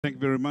Thank you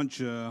very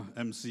much,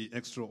 MC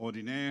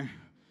Extraordinaire.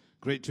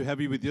 Great to have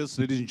you with us,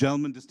 ladies and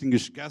gentlemen,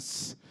 distinguished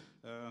guests.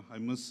 I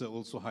must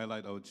also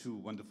highlight our two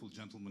wonderful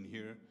gentlemen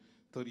here,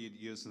 38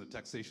 years in the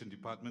taxation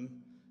department.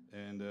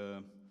 And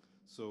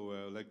so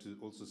I'd like to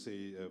also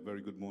say a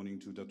very good morning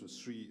to Dr.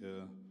 Sri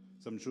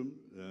Samshum,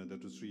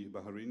 Dr. Sri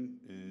Baharin,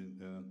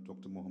 and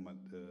Dr. Muhammad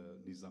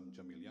Nizam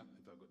Jamilia,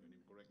 if I got your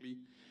name correctly.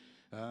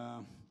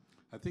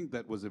 I think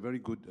that was a very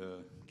good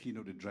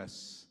keynote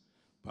address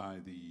by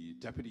the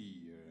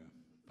Deputy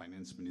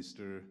Finance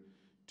Minister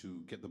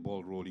to get the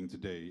ball rolling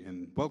today.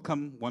 And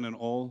welcome one and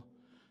all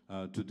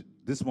to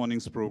this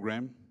morning's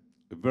program,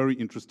 a very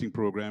interesting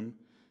program.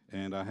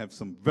 And I have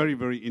some very,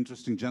 very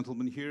interesting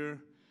gentlemen here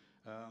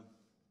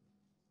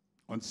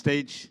on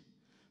stage.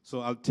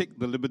 So I'll take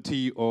the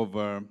liberty of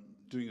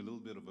doing a little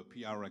bit of a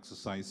PR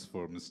exercise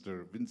for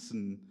Mr.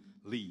 Vincent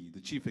Lee,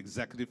 the Chief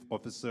Executive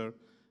Officer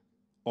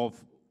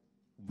of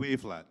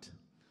Wavelat.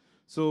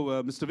 So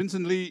Mr.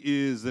 Vincent Lee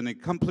is an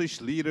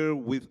accomplished leader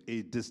with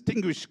a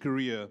distinguished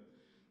career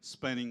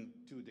spanning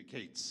 2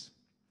 decades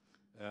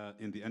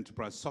in the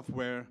enterprise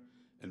software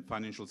and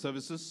financial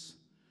services.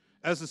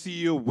 As the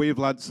CEO of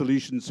Wavelat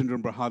Solutions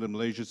Sdn Bhd in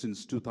Malaysia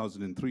since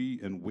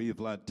 2003 and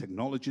Wavelat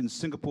Technology in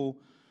Singapore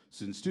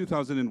since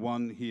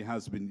 2001, he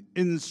has been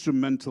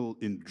instrumental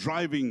in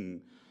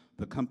driving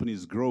the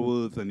company's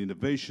growth and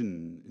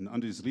innovation. And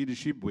under his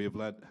leadership,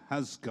 Wavelat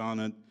has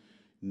garnered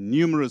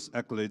numerous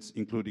accolades,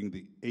 including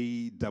the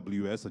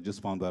AWS, I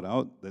just found that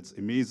out, that's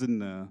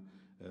Amazon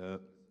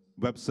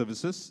Web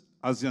Services,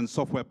 ASEAN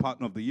Software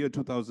Partner of the Year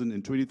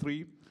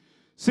 2023,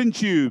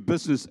 Sinchu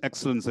Business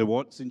Excellence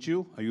Award,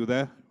 Sinchu, are you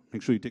there?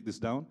 Make sure you take this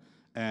down,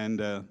 and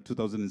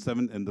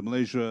 2007, and the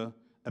Malaysia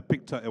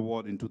Epicta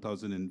Award in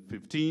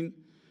 2015.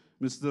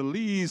 Mr.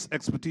 Lee's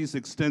expertise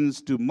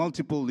extends to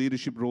multiple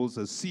leadership roles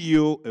as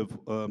CEO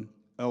of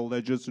L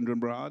Ledger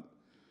Sdn Bhd,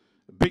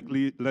 Big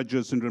Ledger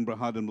Sdn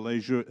Bhd in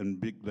Malaysia,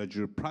 and Big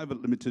Ledger Private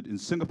Limited in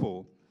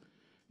Singapore.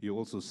 He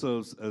also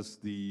serves as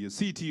the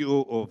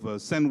CTO of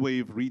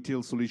Sendwave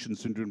Retail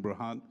Solutions Sdn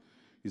Bhd.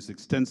 His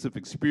extensive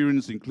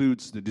experience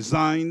includes the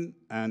design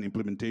and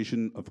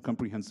implementation of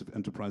comprehensive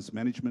enterprise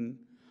management,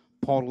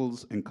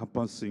 portals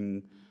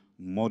encompassing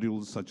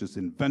modules such as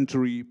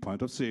inventory,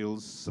 point of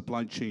sales,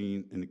 supply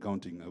chain, and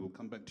accounting. I will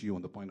come back to you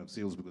on the point of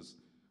sales because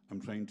I'm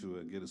trying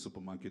to get a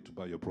supermarket to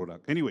buy your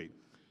product. Anyway,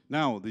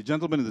 now, the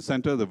gentleman in the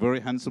center, the very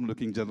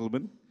handsome-looking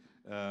gentleman,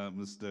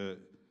 Mr.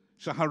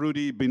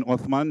 Shaharudi bin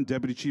Othman,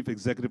 Deputy Chief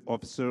Executive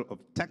Officer of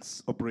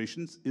Tax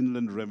Operations,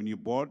 Inland Revenue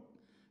Board.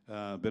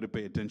 Better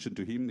pay attention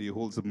to him. He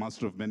holds a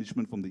Master of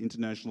Management from the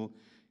International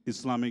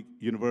Islamic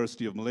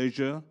University of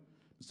Malaysia.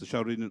 Mr.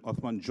 Shaharudi bin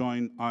Othman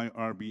joined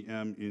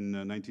IRBM in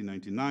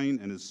 1999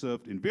 and has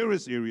served in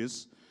various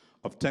areas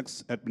of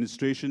tax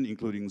administration,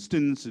 including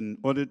stints in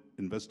audit,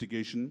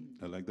 investigation,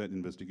 I like that,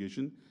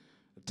 investigation,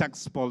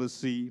 tax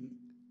policy,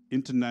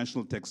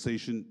 international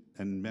taxation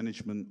and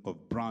management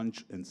of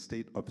branch and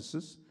state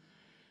offices.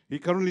 He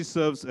currently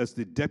serves as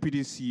the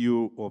Deputy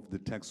CEO of the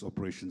tax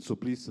operations. So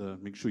please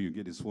make sure you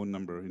get his phone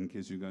number in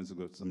case you guys have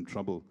got some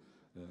trouble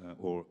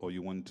or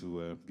you want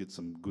to get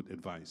some good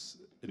advice.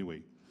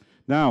 Anyway,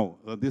 now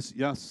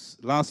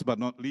last but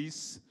not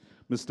least,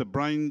 Mr.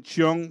 Brian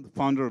Cheong,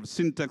 founder of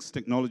Syntax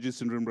Technologies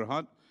Sdn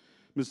Bhd.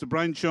 Mr.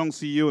 Brian Cheong,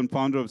 CEO and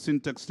founder of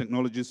Syntax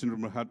Technologies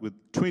Sdn Bhd with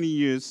 20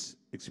 years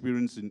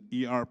experience in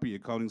ERP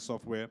accounting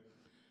software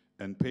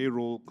and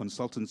payroll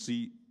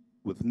consultancy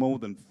with more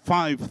than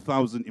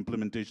 5,000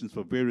 implementations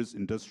for various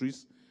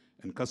industries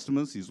and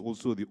customers. He's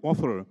also the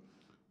author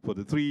for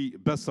the 3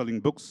 best-selling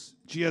books,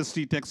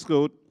 GST Tax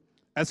Code,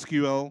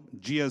 SQL,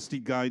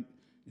 GST Guide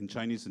in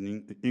Chinese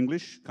and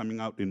English, coming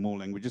out in more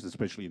languages,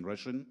 especially in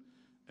Russian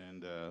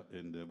and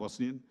in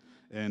Bosnian,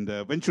 and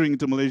venturing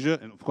into Malaysia,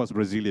 and of course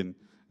Brazilian.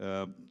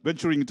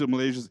 Venturing into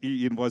Malaysia's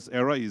e-invoice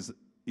era,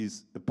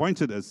 is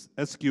appointed as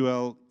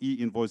SQL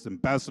e-invoice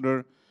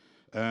ambassador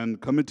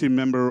and committee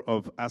member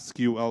of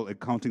SQL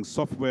accounting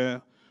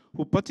software,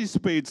 who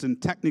participates in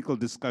technical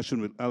discussion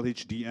with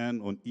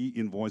LHDN on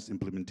e-invoice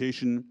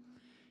implementation.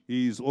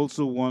 He is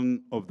also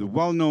one of the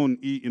well-known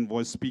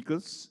e-invoice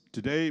speakers.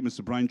 Today,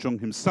 Mr. Brian Cheong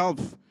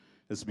himself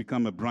has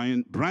become a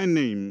brand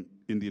name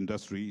in the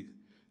industry,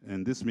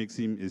 and this makes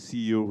him a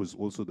CEO who's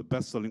also the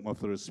best-selling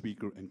author,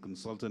 speaker, and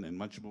consultant, and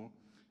much more.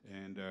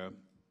 And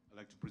I'd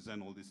like to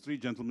present all these 3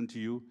 gentlemen to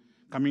you,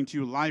 coming to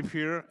you live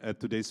here at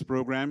today's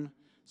program.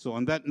 So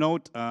on that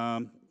note,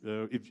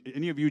 if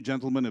any of you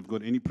gentlemen have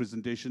got any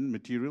presentation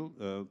material,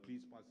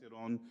 please pass it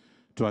on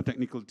to our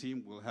technical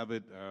team. We'll have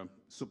it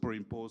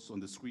superimposed on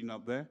the screen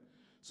up there.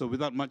 So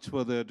without much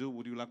further ado,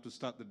 would you like to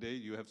start the day?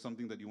 You have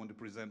something that you want to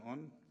present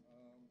on?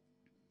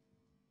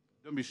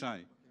 Don't be shy.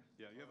 Okay.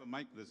 Yeah, you have a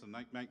mic. There's a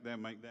mic there,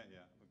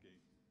 yeah,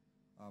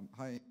 okay.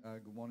 Hi,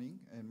 good morning,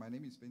 and my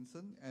name is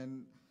Vincent.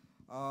 And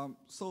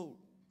so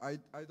I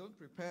don't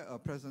prepare a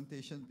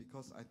presentation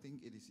because I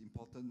think it is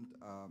important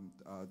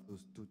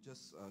to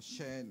just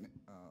share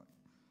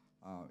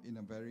in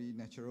a very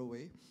natural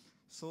way.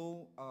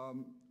 So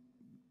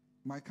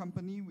my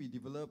company, we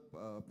develop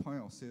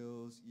point of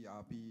sales,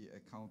 ERP,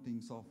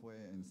 accounting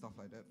software, and stuff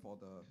like that for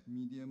the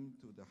medium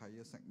to the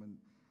higher segment.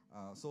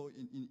 So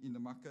in the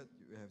market,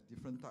 you have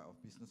different type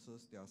of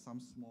businesses. There are some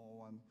small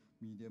one,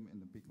 medium,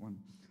 and the big one.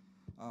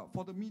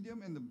 For the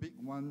medium and the big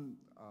one,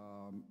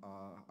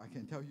 I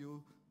can tell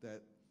you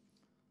that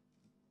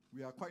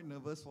we are quite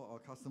nervous for our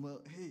customer.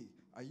 Hey,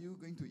 are you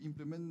going to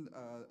implement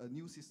a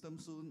new system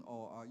soon,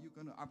 or are you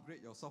going to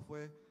upgrade your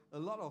software? A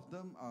lot of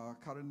them are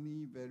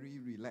currently very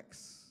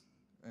relaxed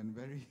and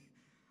very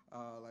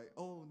like,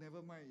 oh,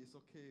 never mind, it's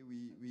okay.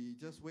 We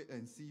just wait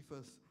and see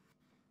first.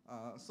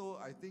 So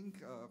I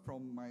think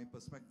from my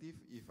perspective,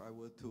 if I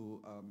were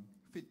to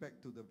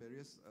feedback to the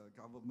various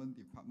government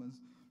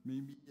departments,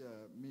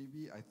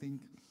 maybe I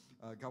think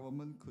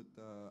government could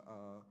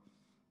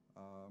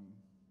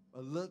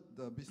alert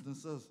the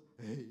businesses,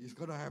 hey, it's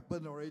going to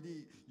happen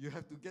already. You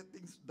have to get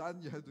things done.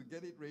 You have to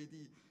get it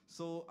ready.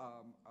 So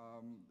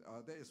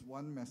that is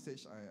one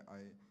message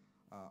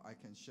I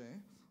can share.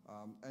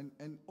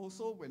 And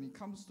also when it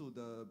comes to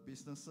the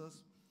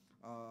businesses,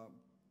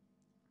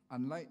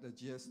 unlike the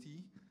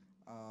GST,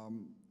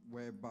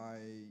 whereby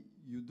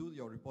you do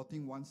your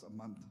reporting once a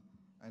month,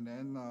 and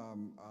then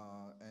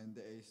and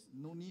there is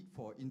no need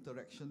for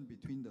interaction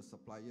between the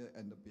supplier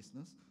and the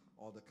business,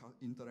 or the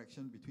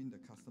interaction between the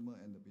customer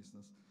and the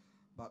business.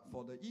 But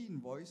for the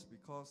e-invoice,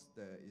 because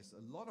there is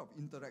a lot of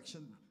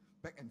interaction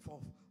back and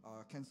forth,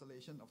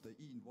 cancellation of the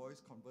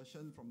e-invoice,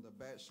 conversion from the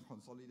batch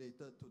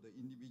consolidated to the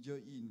individual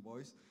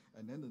e-invoice,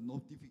 and then the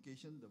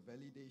notification, the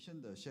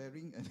validation, the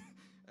sharing,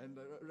 and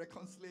the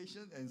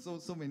reconciliation, and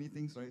so many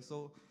things, right?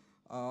 So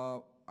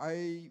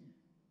I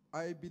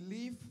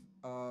believe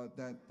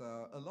that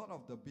a lot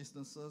of the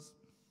businesses,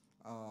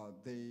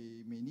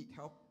 they may need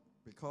help,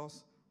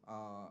 because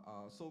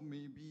so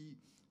maybe,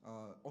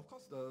 of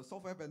course, the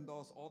software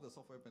vendors, all the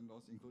software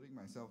vendors, including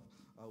myself,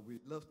 we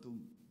love to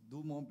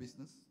do more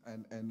business,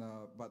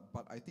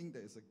 but I think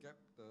there is a gap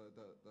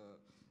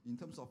in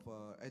terms of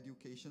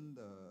education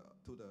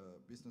to the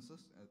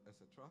businesses,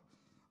 etc.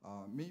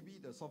 Maybe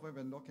the software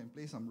vendor can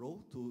play some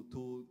role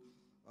to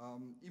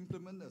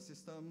implement the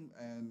system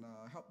and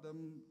help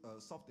them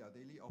solve their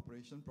daily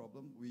operation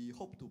problem. We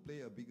hope to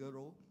play a bigger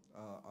role.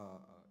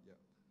 Yeah.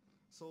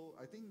 So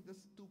I think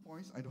there's 2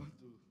 points. I don't want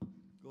to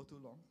go too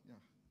long. Yeah.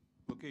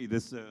 Okay,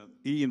 this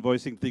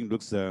e-invoicing thing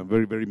looks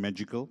very, very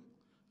magical,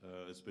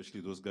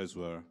 especially those guys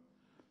who are,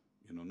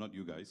 not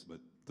you guys, but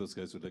those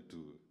guys who like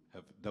to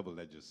have double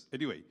ledgers.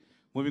 Anyway,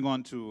 moving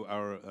on to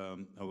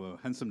our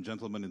handsome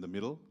gentleman in the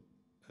middle.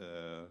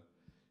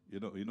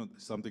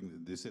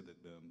 Something they said that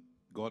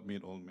God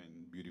made all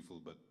men beautiful,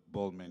 but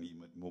bald men he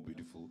made more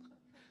beautiful.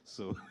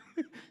 So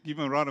give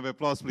him a round of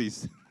applause,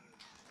 please.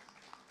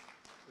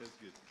 That's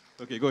good.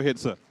 Okay, go ahead,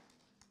 sir.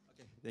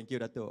 Okay, thank you,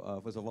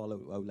 Dato. First of all,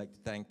 I would like to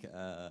thank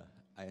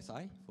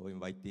ISI for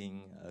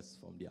inviting us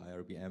from the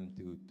IRBM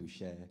to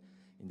share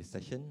in this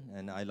session.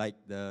 And I like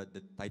the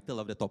title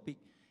of the topic,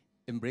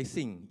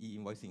 Embracing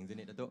E-invoicing, isn't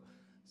it, Dato?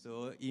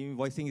 So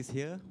e-invoicing is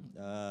here.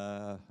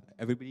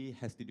 Everybody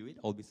has to do it.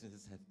 All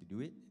businesses have to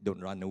do it.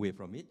 Don't run away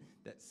from it.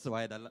 That's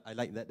why I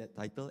like that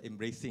title,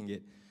 Embracing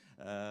it.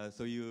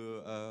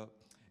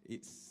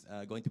 It's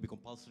going to be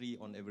compulsory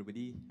on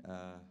everybody,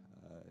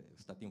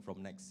 starting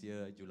from next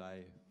year,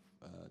 July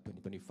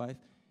 2025.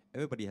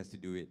 Everybody has to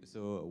do it.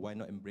 So why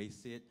not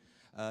embrace it?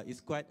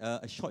 It's quite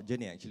a short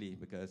journey, actually,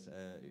 because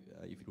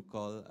if you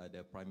recall,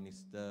 the Prime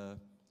Minister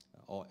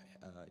or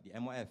the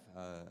MYF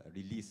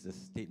released a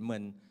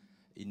statement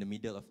in the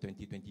middle of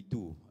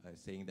 2022,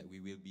 saying that we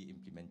will be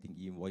implementing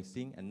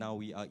e-invoicing, and now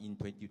we are in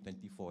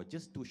 2024,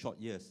 just 2 short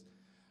years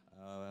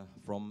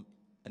from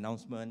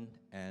announcement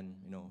and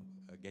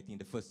getting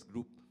the first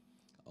group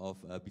of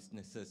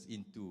businesses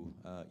into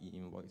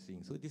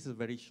e-invoicing. So this is a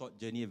very short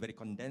journey, a very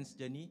condensed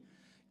journey.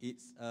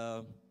 It's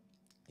a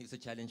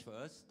challenge for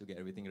us to get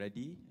everything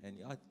ready, and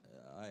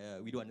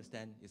we do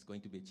understand it's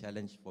going to be a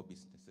challenge for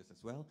businesses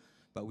as well,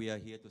 but we are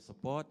here to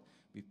support.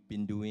 We've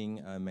been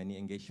doing many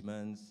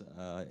engagements,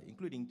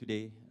 including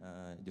today,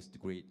 just to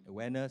create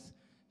awareness,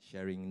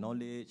 sharing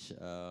knowledge,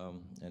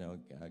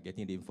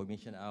 getting the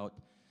information out.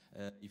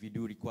 If you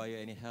do require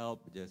any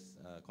help, just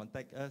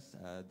contact us.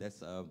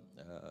 There's a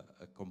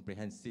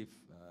comprehensive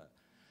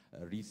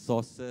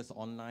resources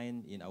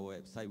online in our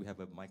website. We have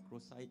a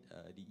microsite,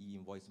 the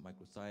e-invoice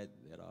microsite.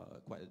 There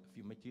are quite a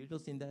few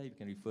materials in there you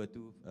can refer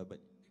to, but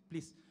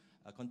please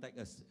contact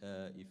us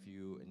if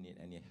you need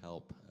any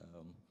help.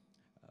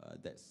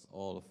 That's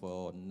all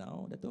for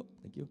now, Dato'.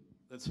 Thank you.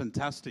 That's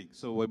fantastic.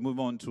 So we'll move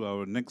on to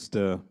our next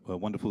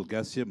wonderful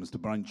guest here, Mr.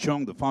 Brian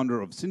Chong, the founder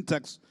of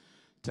Syntax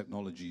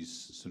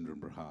Technologies, Sundram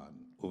Berhad.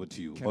 Over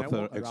to you,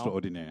 author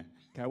extraordinaire.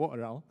 Can I walk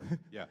around?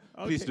 Yeah,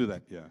 please do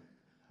that, yeah.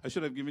 I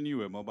should have given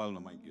you a mobile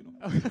mic,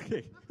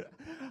 Okay.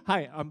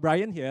 Hi, I'm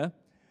Brian here.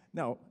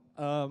 Now,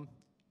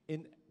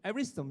 in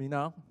every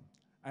seminar,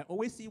 I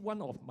always see one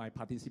of my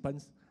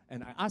participants,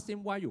 and I ask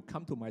him why you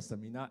come to my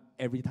seminar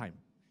every time.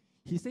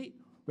 He said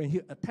when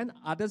he attend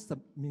other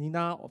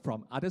seminar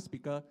from other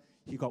speaker,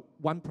 he got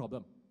one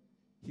problem.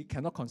 He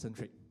cannot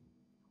concentrate.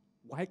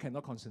 Why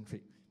cannot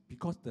concentrate?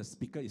 because the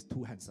speaker is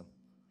too handsome.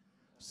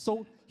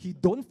 So he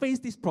don't face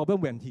this problem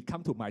when he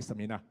come to my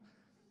seminar.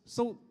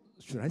 So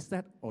should I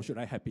sad or should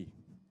I happy?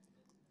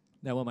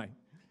 Never mind.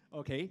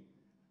 Okay.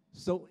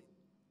 So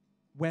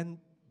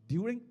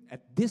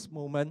at this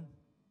moment,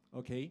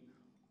 okay,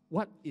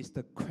 what is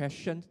the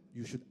question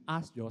you should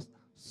ask your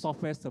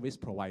software service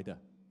provider?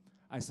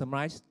 I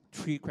summarized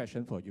 3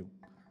 questions for you.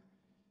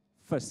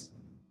 First,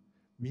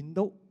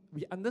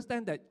 we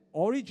understand that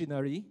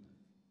originally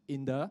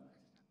in the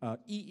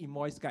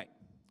e-invoice guide,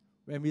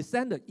 when we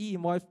send the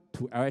e-invoice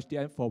to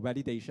LHDN for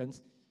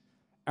validations,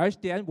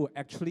 LHDN will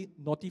actually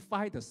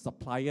notify the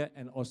supplier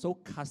and also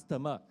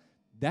customer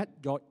that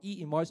your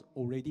e-invoice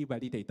already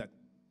validated.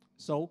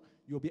 So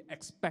you'll be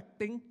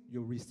expecting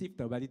you receive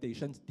the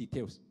validations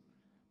details.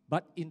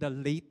 But in the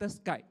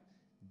latest guide,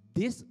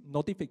 this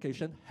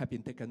notification have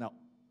been taken out.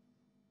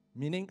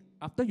 Meaning,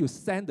 after you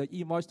send the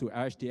e-invoice to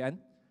LHDN,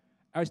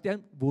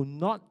 LHDN will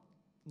not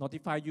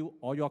notify you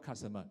or your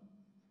customer.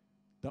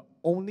 The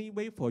only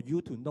way for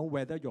you to know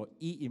whether your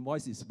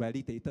e-invoice is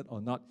validated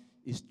or not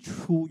is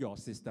through your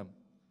system.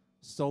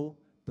 So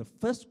the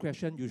first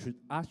question you should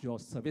ask your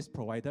service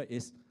provider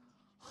is,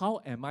 how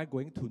am I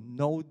going to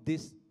know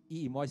this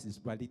e-invoice is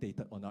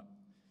validated or not?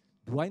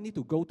 Do I need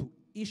to go to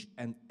each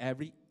and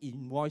every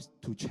invoice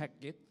to check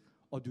it?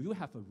 Or do you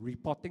have a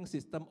reporting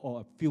system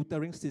or a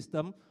filtering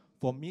system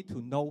for me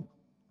to know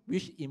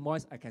which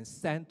invoice I can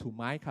send to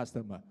my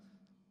customer?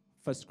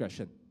 First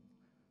question.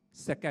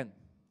 Second,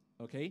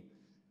 okay,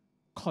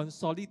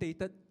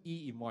 consolidated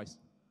e-invoice.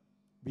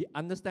 We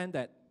understand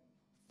that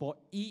for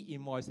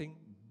e-invoicing,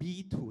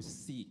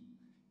 B2C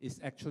is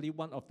actually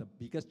one of the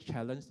biggest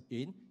challenges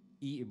in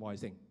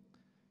e-invoicing.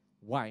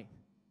 Why?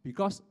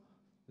 Because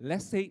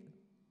let's say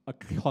a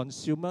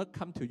consumer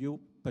come to you,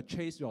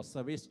 purchase your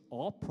service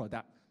or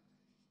product.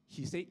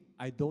 He say,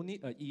 I don't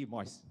need an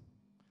e-invoice.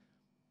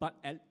 But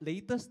at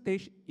later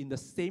stage in the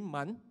same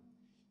month,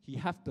 he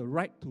have the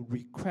right to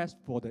request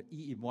for the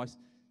e-invoice,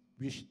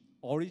 which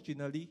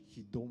originally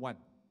he don't want.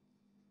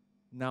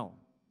 Now,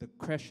 the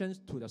questions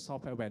to the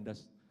software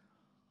vendors,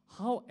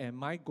 how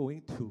am I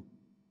going to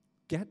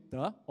get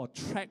or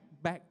track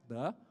back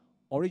the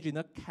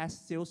original cash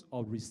sales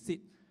or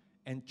receipt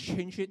and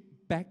change it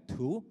back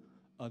to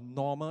a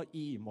normal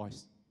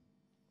e-invoice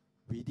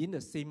within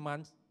the same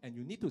month, and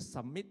you need to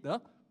submit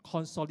the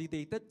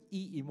consolidated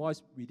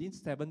e-invoice within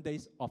 7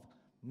 days of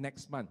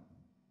next month?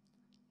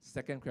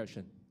 Second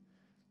question.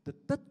 The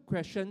third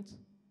question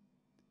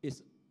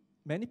is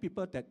many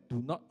people that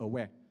do not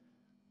aware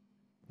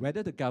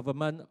whether the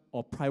government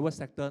or private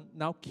sector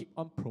now keep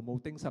on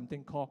promoting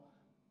something called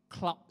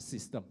cloud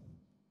system,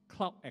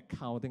 cloud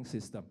accounting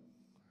system,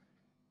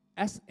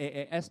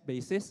 SaaS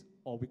basis,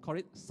 or we call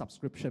it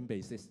subscription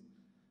basis.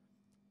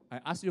 I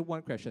ask you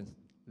one question.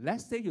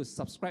 Let's say you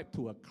subscribe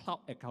to a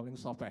cloud accounting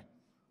software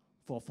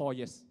for 4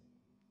 years,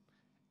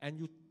 and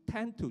you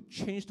tend to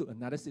change to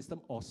another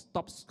system or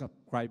stop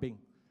subscribing.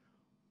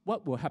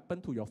 What will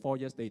happen to your 4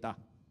 years data?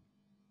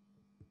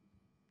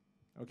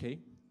 Okay.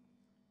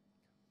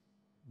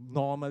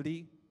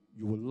 Normally,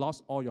 you will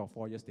lose all your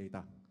 4 years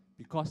data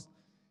because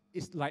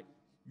it's like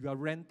you are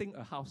renting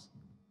a house.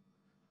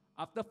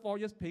 After 4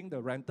 years paying the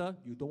renter,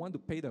 you don't want to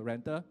pay the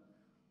renter,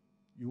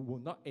 you will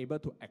not able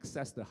to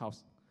access the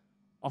house.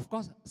 Of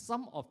course,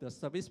 some of the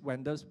service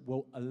vendors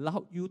will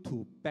allow you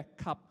to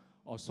back up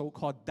or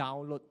so-called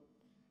download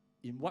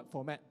in what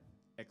format?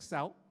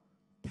 Excel,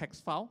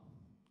 text file,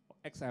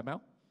 XML,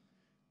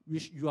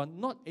 which you are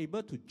not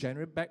able to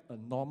generate back a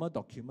normal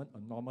document, a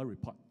normal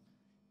report.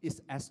 It's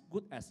as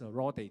good as a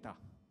raw data.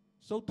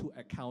 So to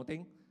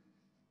accounting,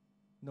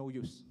 no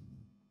use.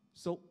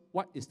 So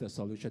what is the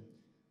solution?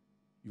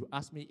 You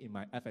ask me in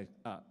my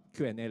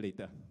Q&A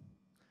later.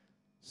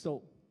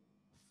 So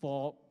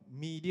for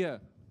media,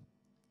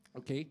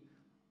 okay,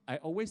 I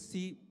always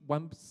see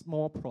one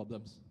small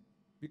problem.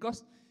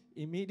 Because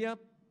in media,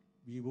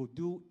 we will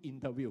do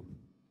interview.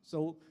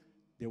 So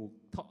they will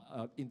talk,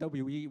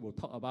 interviewee will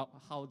talk about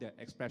how their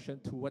expression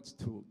towards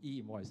to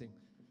e-invoicing.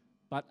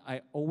 But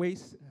I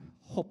always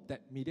hope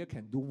that media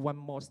can do one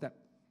more step,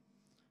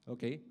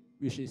 okay,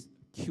 which is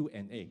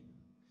Q&A.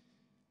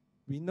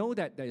 We know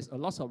that there is a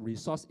lot of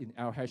resource in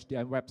our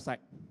LHDN website,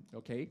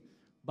 okay,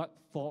 but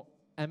for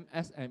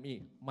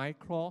MSME,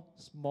 micro,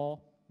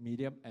 small,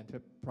 medium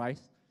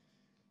enterprise,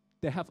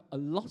 they have a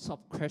lot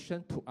of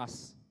questions to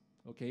us,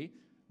 okay,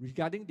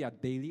 regarding their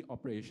daily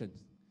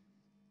operations.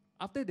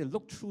 After they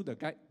look through the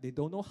guide, they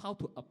don't know how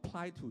to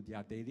apply to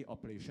their daily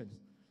operations.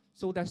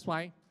 So that's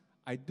why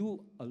I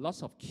do a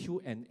lot of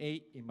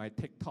Q&A in my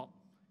TikTok,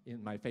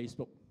 in my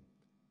Facebook,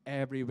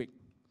 every week.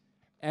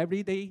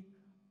 Every day,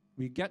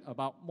 we get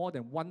about more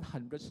than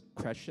 100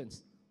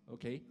 questions,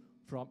 okay,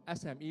 from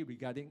SME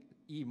regarding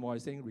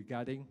e-invoicing,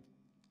 regarding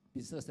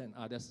business and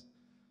others.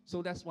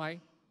 So that's why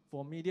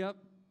for media,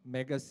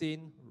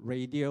 magazine,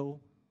 radio,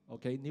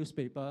 okay,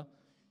 newspaper,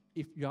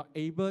 if you are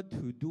able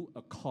to do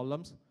a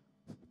columns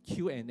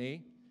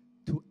Q&A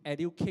to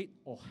educate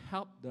or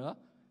help the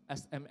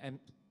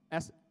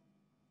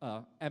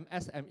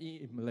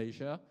MSME in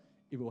Malaysia,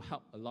 it will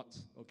help a lot,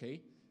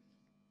 okay?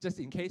 just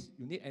in case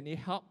you need any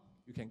help,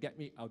 you can get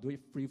me. I'll do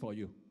it free for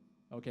you.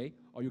 Okay?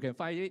 Or you can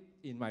find it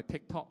in my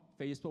TikTok,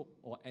 Facebook,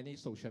 or any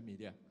social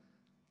media.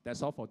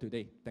 That's all for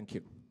today. Thank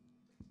you.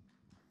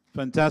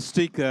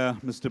 Fantastic,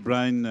 Mr.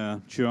 Brian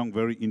Cheong,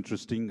 very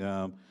interesting.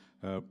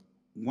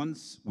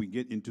 Once we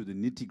get into the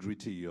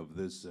nitty-gritty of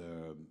this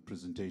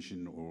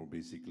presentation, or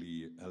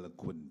basically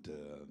eloquent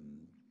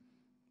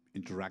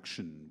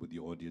interaction with the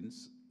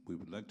audience, we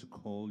would like to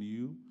call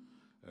you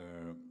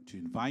to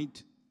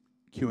invite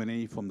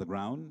Q&A from the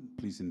ground.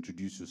 Please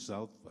introduce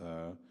yourself,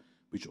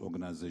 which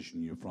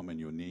organization you're from and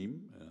your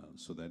name,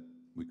 so that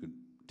we could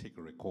take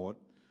a record.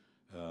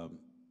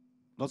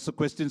 Lots of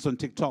questions on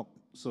TikTok,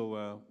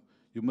 so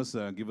you must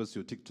give us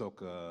your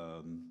TikTok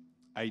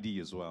ID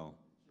as well.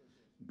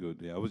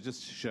 Good. Yeah, I was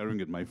just sharing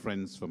with my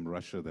friends from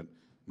Russia that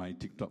my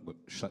TikTok got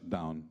shut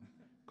down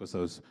because I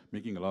was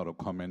making a lot of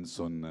comments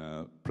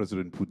on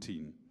President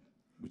Putin,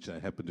 which I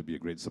happen to be a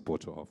great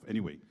supporter of.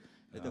 Anyway,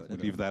 we'll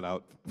leave that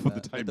out for the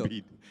time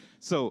being.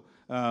 So,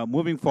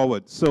 moving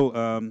forward. So,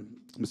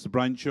 Mr.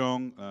 Brian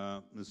Cheong,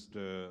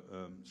 Mr.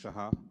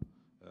 Shah,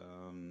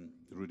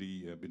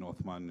 Rudy bin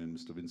Othman, and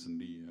Mr. Vincent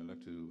Lee, I'd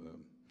like to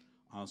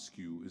ask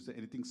you, is there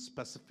anything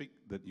specific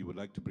that you would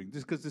like to bring?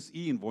 Because this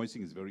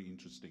e-invoicing is very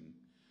interesting,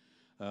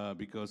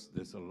 because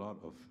there's a lot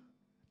of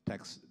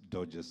tax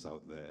dodgers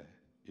out there,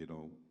 you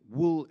know.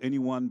 Will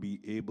anyone be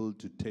able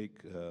to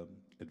take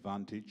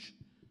advantage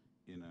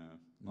in a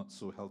not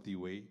so healthy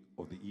way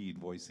of the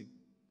e-invoicing?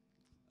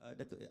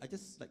 I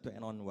just like to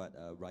add on what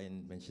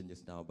Ryan mentioned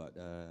just now about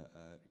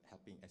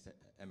helping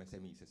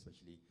MSMEs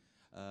especially.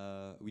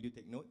 We do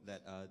take note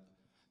that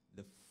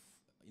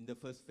in the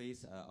first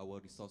phase, our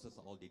resources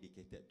are all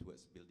dedicated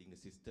towards building the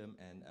system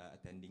and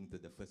attending to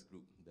the first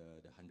group,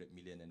 the 100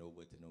 million and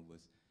over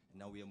turnovers. And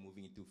now we are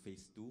moving into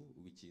phase 2,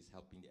 which is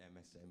helping the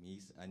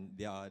MSMEs, and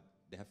they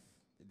have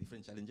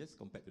different challenges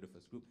compared to the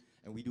first group.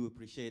 And we do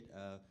appreciate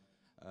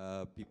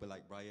people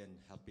like Brian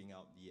helping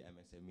out the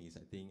MSMEs.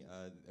 I think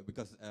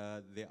because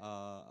they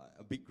are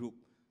a big group,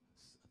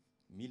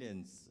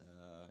 millions,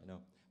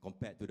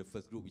 compared to the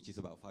first group, which is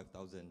about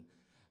 5,000.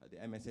 The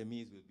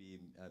MSMEs will be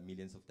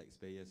millions of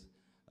taxpayers.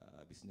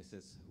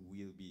 Businesses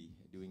will be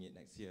doing it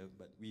next year,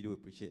 but we do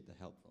appreciate the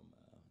help from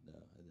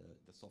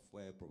the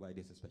software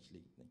providers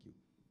especially. Thank you.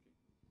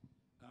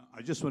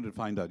 I just wanted to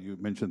find out, you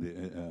mentioned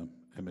the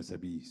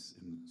MSMEs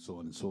and so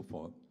on and so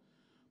forth,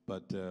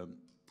 but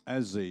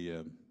as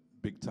a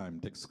big-time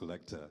tax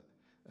collector,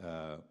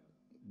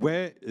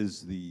 where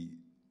is the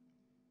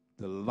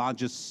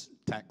largest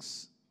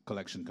tax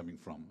collection coming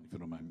from, if you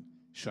don't mind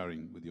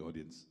sharing with the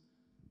audience?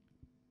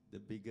 The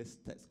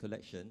biggest tax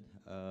collection,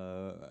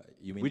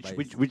 you mean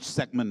which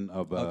segment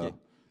of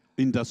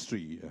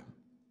industry?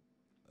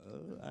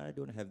 I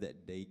don't have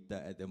that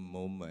data at the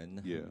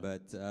moment. Yeah.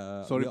 But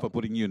sorry for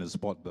putting you in a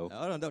spot, though.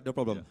 Oh, no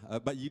problem. Yeah.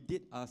 But you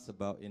did ask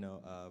about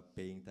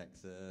paying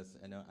taxes,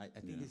 and I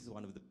think this is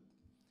one of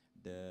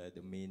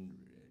the main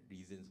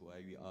reasons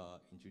why we are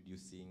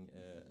introducing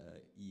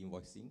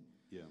e-invoicing.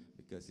 Yeah.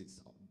 Because it's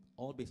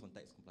all based on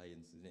tax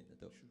compliance, isn't it?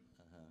 Sure.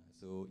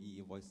 So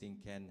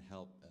e-invoicing can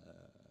help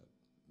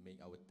make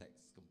our tax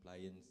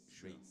compliance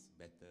rates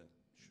better.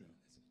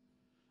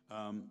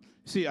 Sure.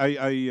 See,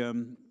 I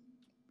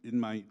in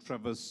my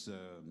travels,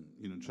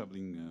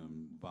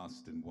 traveling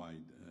vast and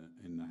wide,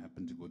 and I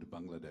happened to go to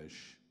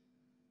Bangladesh,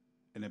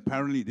 and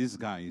apparently these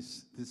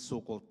guys, these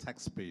so-called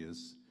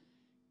taxpayers,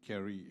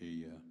 carry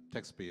a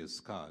taxpayer's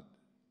card.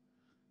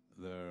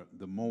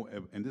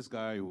 And this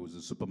guy who's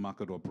a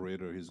supermarket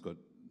operator, he's got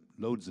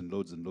loads and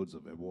loads and loads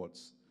of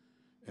awards.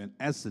 And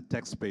as a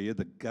taxpayer,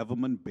 the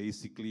government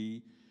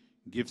basically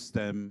gives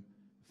them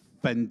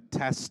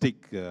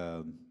fantastic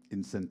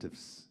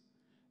incentives.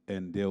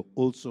 And they're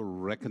also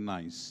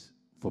recognized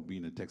for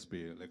being a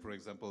taxpayer. Like, for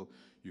example,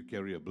 you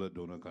carry a blood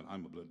donor card.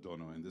 I'm a blood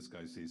donor, and this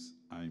guy says,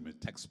 I'm a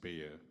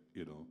taxpayer,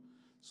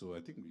 So I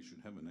think we should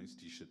have a nice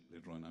T-shirt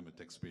later on. I'm a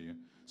taxpayer.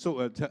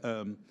 So,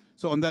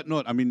 so on that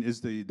note, I mean,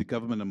 is the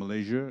government of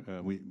Malaysia?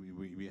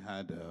 We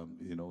had,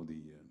 the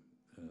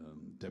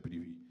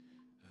deputy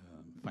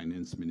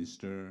finance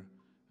minister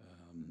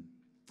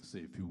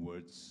say a few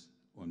words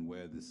on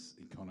where this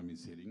economy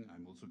is heading.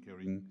 I'm also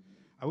carrying,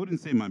 I wouldn't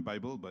say my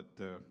Bible, but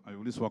I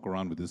always walk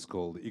around with this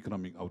called the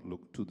Economic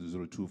Outlook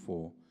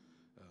 2024,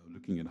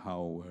 looking at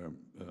how,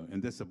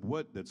 and there's a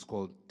word that's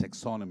called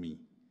taxonomy.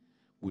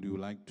 Would you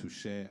like to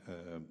share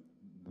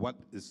what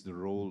is the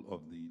role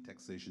of the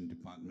taxation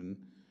department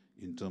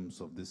in terms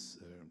of this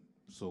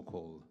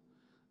so-called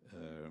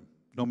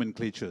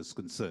nomenclature is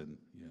concerned?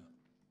 Yeah.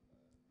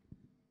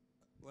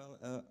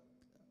 Well,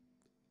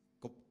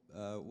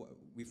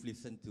 we've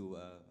listened to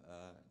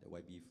the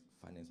YB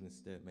finance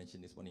minister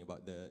mention this morning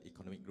about the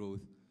economic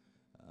growth,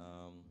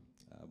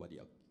 about the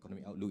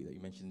economic outlook that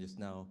you mentioned just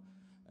now,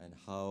 and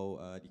how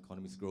the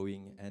economy is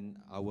growing. And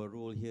our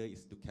role here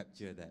is to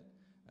capture that.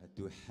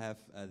 To have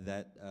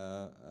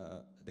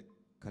the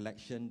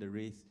collection, the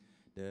raise,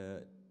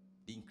 the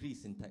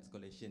increase in tax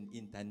collection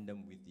in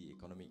tandem with the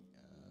economic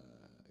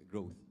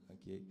growth.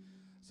 Okay,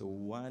 So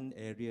one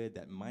area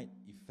that might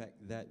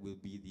affect that will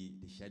be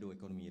the shadow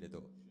economy,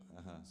 Dato'.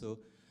 So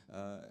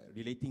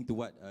relating to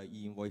what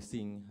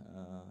e-invoicing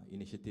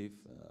initiative,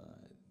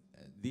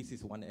 this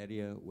is one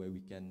area where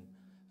we can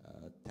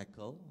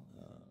tackle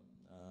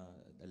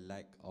the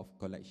lack of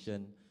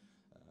collection,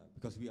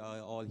 because we are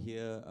all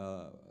here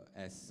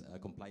as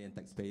compliant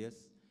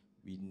taxpayers.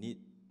 We need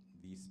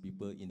these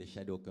people in the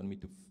shadow economy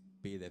to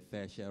pay their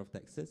fair share of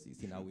taxes.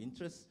 It's in our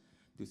interest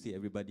to see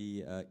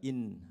everybody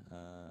in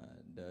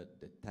the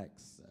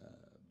tax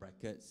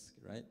brackets,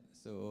 right?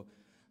 So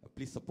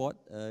please support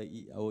our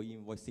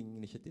e-invoicing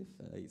initiative.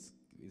 It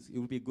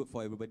will be good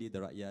for everybody, the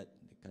rakyat,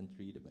 the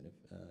country,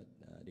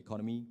 the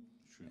economy,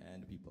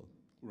 and the people.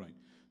 Right.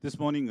 This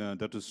morning,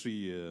 Dr.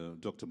 Sri,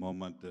 Dr.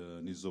 Muhammad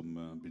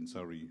Nizam bin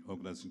Sari,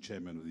 organizing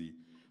chairman of the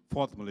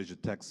 4th Malaysia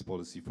Tax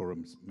Policy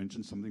Forum,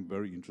 mentioned something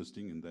very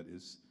interesting, and that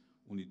is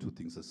only two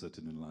things are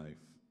certain in life.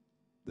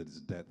 That is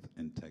death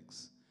and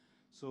tax.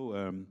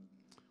 So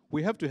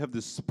we have to have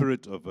this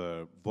spirit of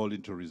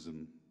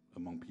voluntarism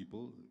among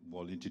people,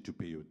 volunteer to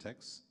pay your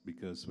tax,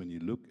 because when you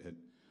look at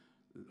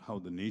how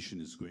the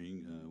nation is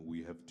going,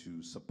 we have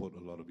to support a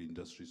lot of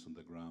industries on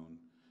the ground.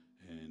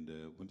 And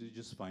wanted to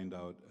just find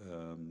out,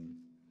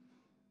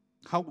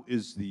 how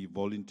is the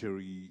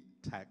voluntary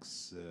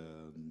tax,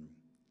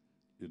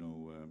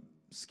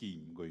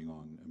 scheme going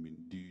on? I mean,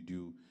 do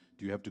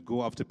you have to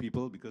go after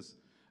people? Because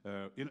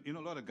a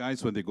lot of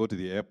guys, when they go to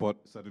the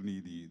airport,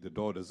 suddenly the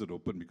door doesn't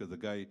open because the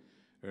guy,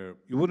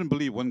 you wouldn't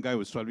believe, one guy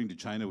was traveling to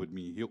China with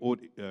me. He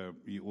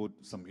owed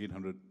some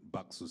 $800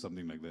 or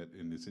something like that,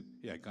 and he said,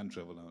 "Yeah, I can't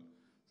travel out."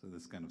 So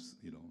that's kind of,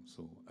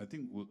 So I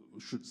think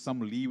should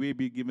some leeway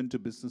be given to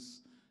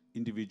business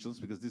individuals,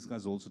 because these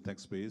guys are also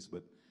taxpayers,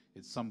 but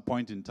at some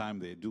point in time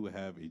they do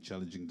have a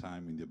challenging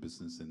time in their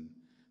business and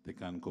they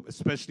can't cope,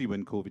 especially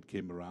when COVID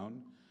came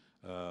around.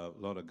 A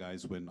lot of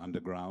guys went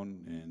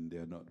underground and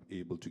they're not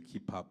able to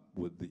keep up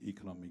with the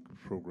economic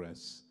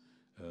progress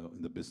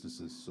in the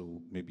businesses.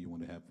 So maybe you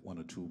want to have one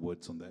or two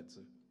words on that,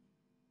 sir.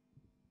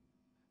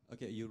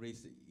 Okay, you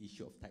raised the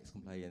issue of tax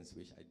compliance,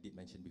 which I did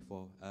mention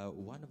before.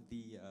 One of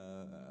the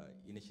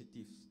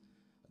initiatives,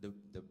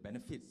 the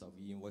benefits of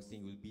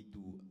e-invoicing will be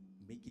to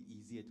make it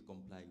easier to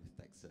comply with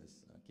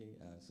taxes. Okay,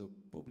 so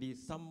probably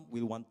some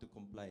will want to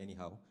comply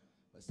anyhow,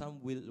 but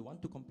some will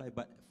want to comply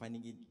but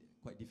finding it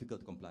quite difficult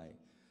to comply.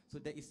 So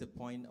that is the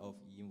point of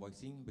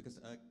e-invoicing, because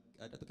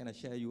Dato', can I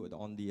share you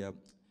on the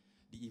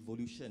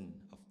evolution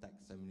of tax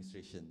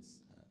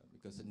administrations?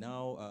 Because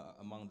now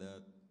among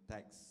the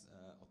tax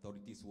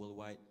authorities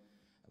worldwide,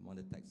 among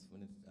the tax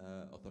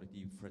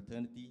authority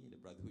fraternity, the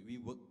brotherhood, we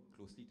work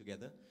closely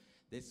together.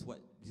 This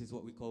is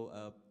what we call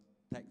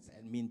tax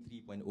admin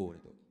 3.0.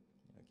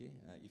 Okay,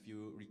 if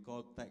you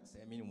recall, tax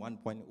admin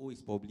 1.0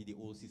 is probably the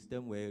old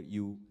system where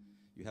you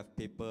have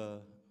paper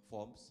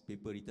forms,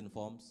 paper written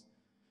forms.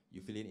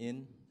 You fill it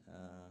in.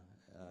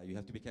 You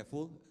have to be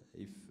careful.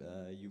 If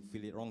you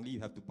fill it wrongly, you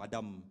have to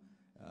padam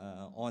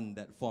on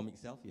that form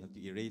itself. You have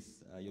to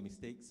erase your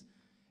mistakes,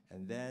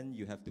 and then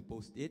you have to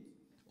post it.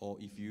 Or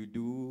if you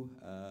do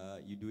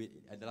it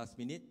at the last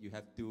minute, you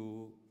have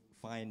to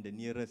find the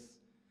nearest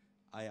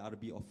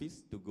IRB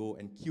office to go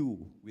and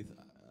queue with,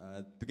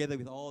 together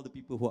with all the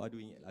people who are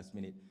doing it last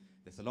minute.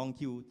 There's a long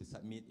queue to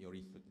submit your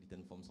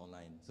written forms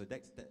online. So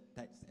that's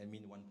tax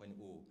admin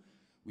 1.0,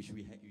 which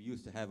we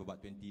used to have about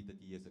 20,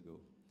 30 years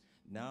ago.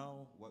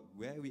 Now,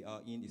 where we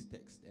are in is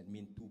tax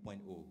admin 2.0,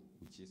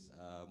 which is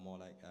more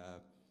like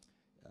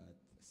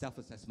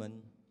self-assessment,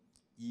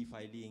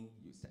 e-filing,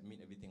 you submit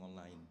everything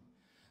online.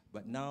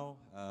 But now,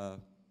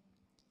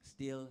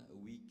 still,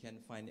 we can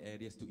find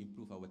areas to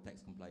improve our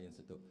tax compliance.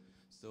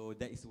 So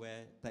that is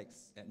where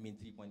tax admin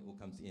 3.0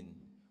 comes in,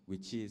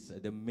 which is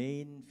the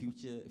main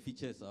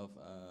features of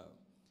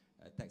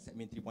tax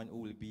admin 3.0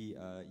 will be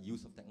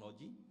use of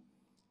technology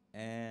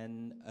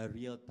and a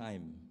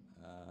real-time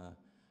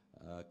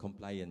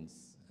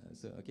compliance.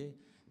 Okay,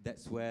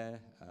 that's where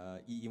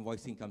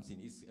e-invoicing comes in.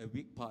 It's a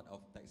big part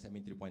of tax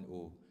admin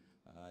 3.0,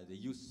 the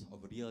use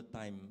of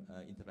real-time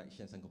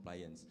interactions and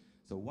compliance.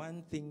 So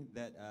one thing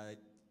that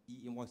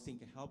e-invoicing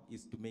can help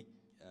is to make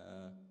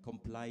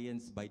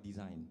compliance by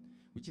design,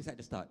 which is at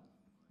the start,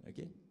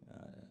 okay?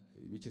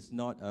 Which is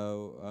not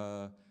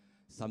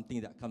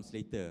something that comes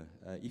later.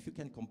 If you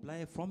can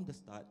comply from the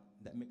start,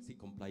 that makes it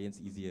compliance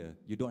easier.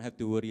 You don't have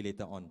to worry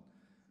later on,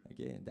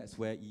 okay? That's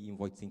where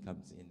e-invoicing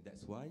comes in.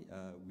 That's why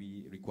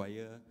we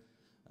require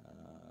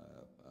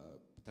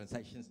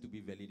transactions to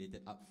be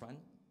validated upfront,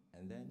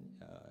 and then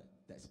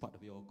that's part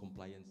of your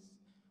compliance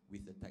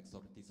with the tax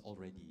authorities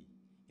already,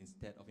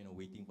 instead of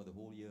waiting for the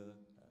whole year,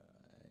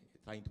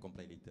 trying to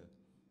comply later.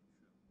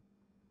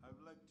 I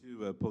would like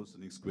to pose the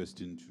next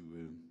question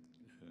to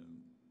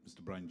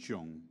Mr. Brian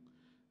Cheong.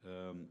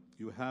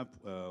 You have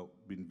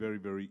been very,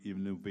 very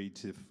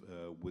innovative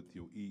with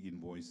your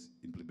e-invoice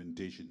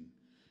implementation,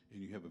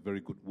 and you have a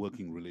very good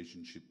working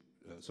relationship.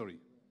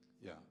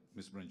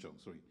 Mr. Brian Cheong,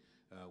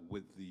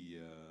 with the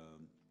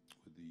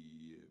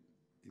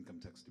income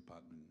tax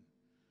department.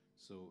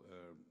 So,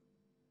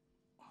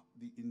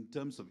 in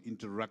terms of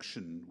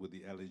interaction with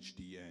the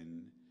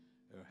LHDN,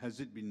 has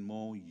it been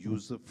more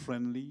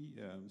user-friendly,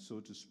 so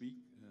to speak?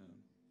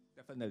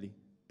 Definitely,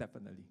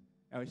 definitely.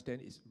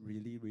 LHDN is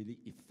really, really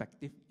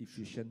effective,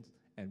 efficient,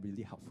 and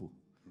really helpful.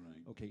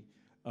 Right. Okay.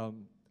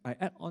 I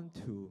add on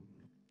to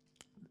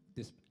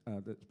this,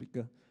 the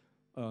speaker.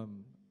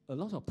 A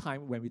lot of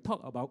time when we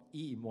talk about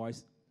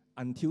e-invoice,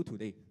 until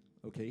today,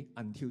 okay,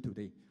 until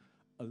today,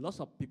 a lot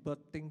of people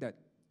think that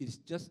it's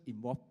just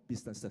involve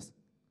businesses,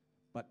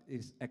 but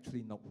it's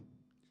actually not,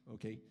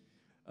 okay.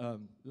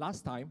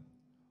 Last time,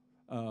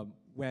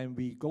 when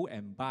we go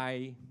and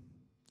buy,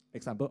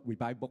 example, we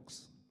buy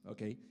books,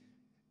 okay,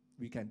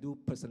 we can do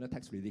personal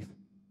tax relief,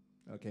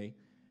 okay,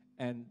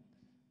 and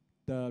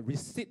the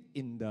receipt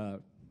in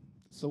the,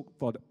 so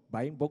for the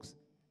buying books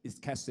is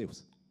cash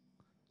sales.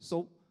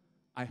 So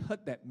I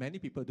heard that many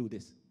people do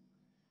this.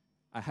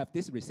 I have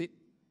this receipt,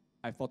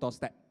 I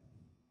photostat,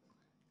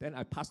 then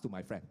I pass to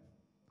my friend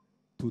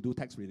to do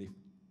tax relief,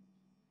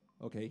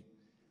 okay?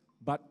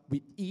 But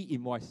with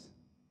e-invoice,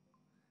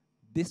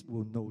 this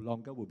will no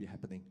longer will be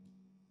happening,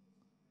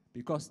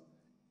 because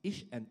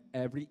each and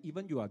every,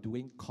 even you are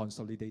doing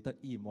consolidated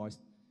e-invoice,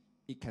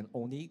 it can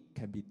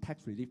be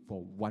tax relief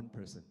for one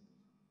person.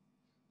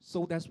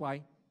 So that's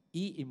why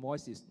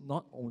e-invoice is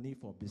not only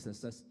for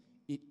businesses,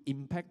 it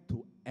impacts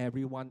to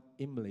everyone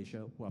in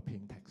Malaysia who are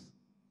paying tax.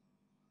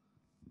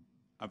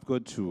 I've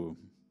got to,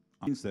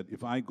 means that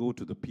if I go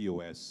to the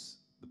POS,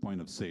 the point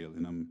of sale,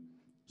 and I'm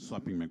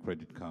swiping my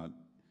credit card,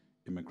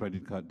 and my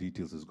credit card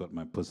details has got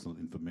my personal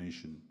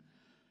information,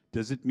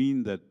 does it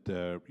mean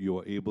that you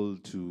are able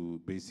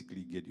to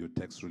basically get your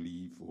tax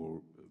relief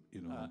or,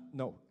 you know?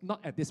 No,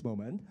 not at this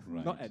moment.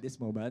 Right. Not at this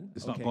moment.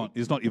 It's, okay.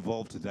 it's not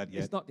evolved to that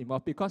yet? It's not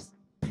evolved because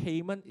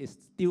payment is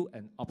still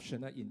an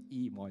optional in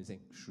e-invoicing.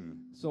 Sure.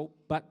 So,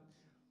 but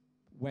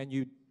when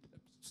you,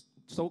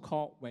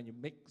 so-called, when you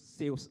make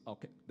sales,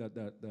 okay,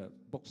 the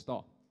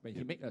bookstore, when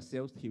he make a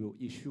sales, he will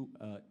issue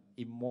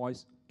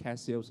invoice, cash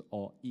sales,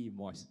 or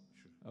e-invoice.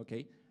 Sure.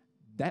 Okay,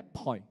 that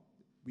point,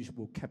 which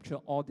will capture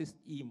all this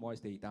e-invoice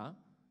data,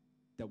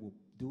 that will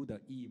do the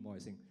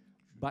e-invoicing. Sure.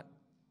 But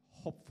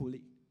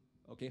hopefully,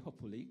 okay,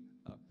 hopefully,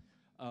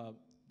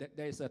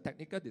 there is a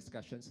technical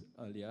discussions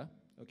earlier.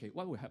 Okay,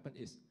 what will happen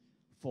is,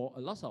 for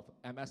a lot of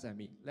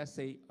MSME, let's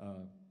say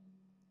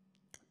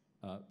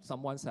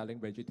someone selling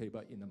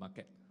vegetable in the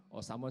market,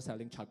 or someone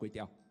selling char kway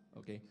teow,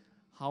 okay,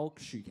 how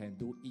she can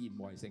do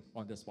e-invoicing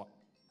on the spot?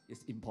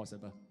 It's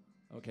impossible,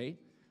 okay?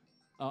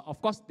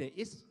 Of course, there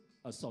is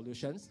a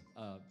solution.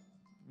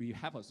 We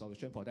have a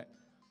solution for that.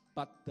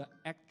 But the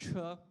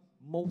actual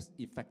most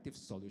effective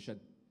solution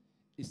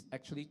is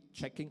actually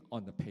checking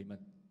on the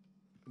payment.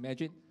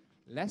 Imagine,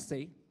 let's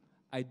say,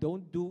 I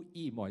don't do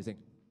e-invoicing.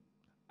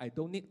 I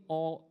don't need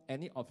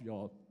any of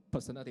your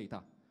personal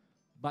data.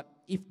 But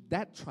if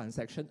that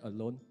transaction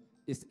alone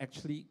is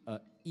actually an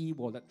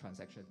e-wallet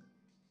transaction,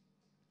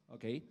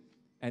 okay?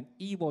 And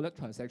e-wallet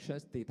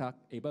transactions data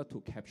able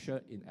to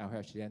capture in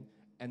LHDN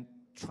and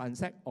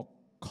transact or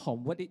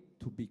convert it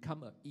to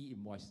become an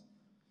e-invoice.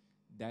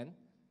 Then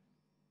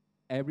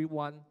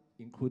everyone,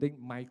 including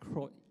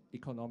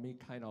microeconomy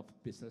kind of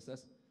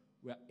businesses,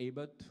 were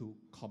able to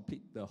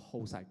complete the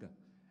whole cycle.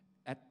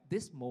 At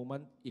this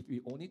moment, if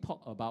we only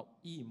talk about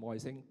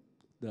e-invoicing,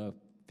 the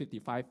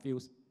 55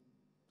 fields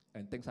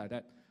and things like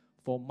that,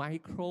 for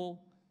micro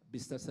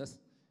businesses,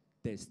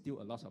 there's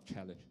still a lot of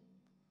challenge.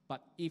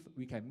 But if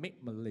we can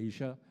make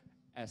Malaysia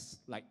as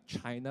like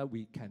China,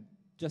 we can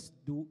just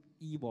do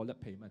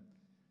e-wallet payment,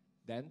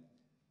 then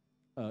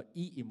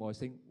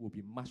e-invoicing will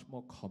be much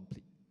more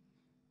complete.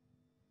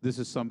 This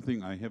is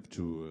something I have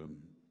to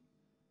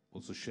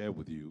also share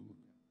with you.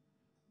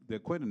 There are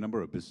quite a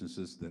number of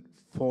businesses that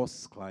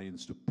force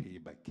clients to pay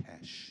by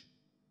cash.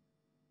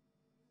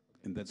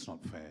 And that's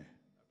not fair.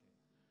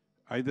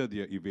 Either they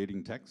are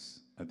evading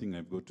tax. I think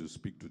I've got to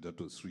speak to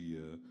Dato Sri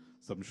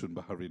Samshun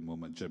Baharin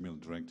Mohammad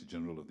Jamil, Director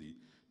General of the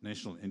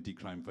National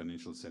Anti-Crime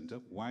Financial Center.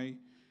 Why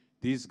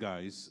these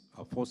guys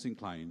are forcing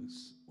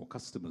clients or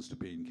customers to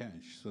pay in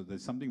cash. So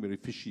there's something very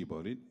fishy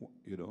about it,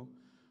 you know.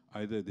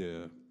 Either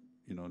they're,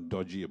 you know,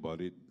 dodgy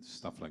about it,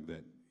 stuff like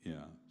that.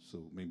 Yeah,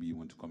 so maybe you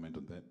want to comment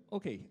on that.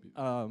 Okay,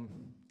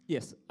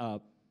 yes,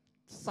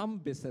 some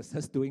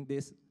businesses doing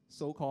this,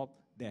 so-called,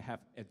 they have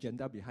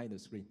agenda behind the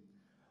screen.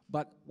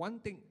 But one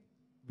thing,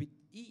 with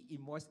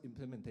e-invoice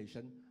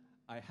implementation,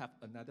 I have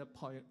another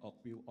point of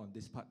view on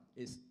this part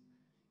is,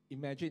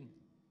 imagine,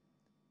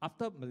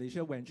 after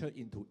Malaysia ventured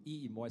into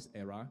e-invoice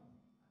era,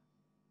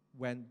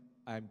 when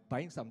I'm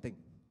buying something,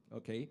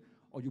 okay,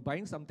 or you're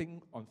buying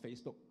something on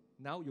Facebook,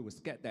 now you will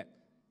scared that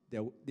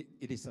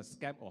it is a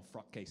scam or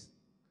fraud case.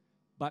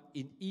 But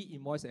in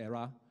e-invoice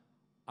era,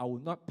 I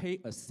will not pay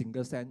a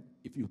single cent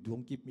if you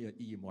don't give me an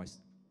e-invoice.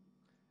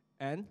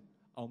 And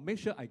I'll make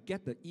sure I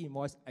get the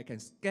e-invoice, I can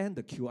scan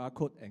the QR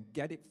code and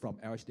get it from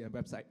LHDN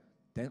website,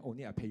 then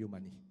only I pay you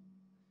money.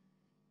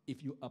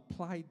 If you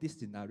apply this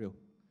scenario,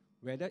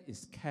 whether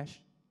it's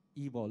cash,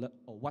 e-wallet,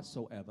 or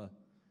whatsoever,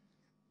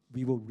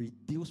 we will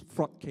reduce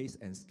fraud case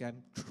and scam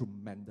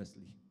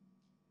tremendously.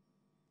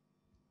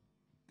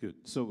 Good.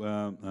 So,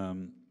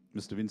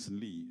 Mr. Vincent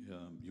Lee,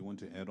 you want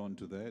to add on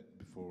to that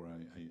before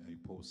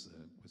I pose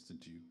a question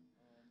to you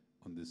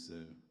on this?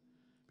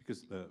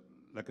 Because,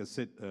 like I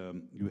said,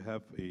 you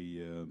have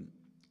a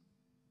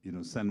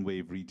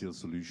Sunwave Retail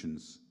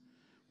Solutions,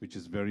 which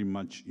is very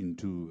much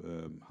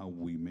into how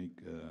we make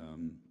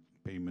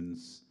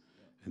payments.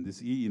 And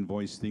this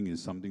e-invoice thing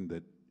is something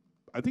that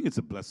I think it's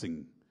a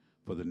blessing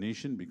for the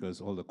nation,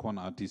 because all the con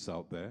artists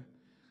out there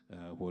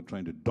who are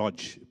trying to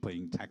dodge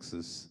paying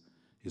taxes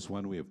is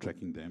one way of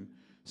tracking them.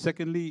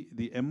 Secondly,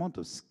 the amount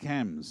of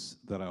scams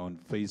that are on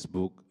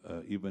Facebook,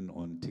 even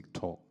on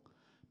TikTok.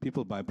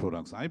 People buy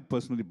products. I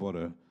personally bought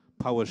a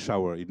power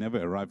shower. It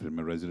never arrived at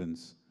my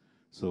residence.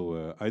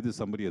 So either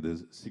somebody at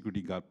the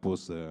security guard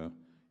post,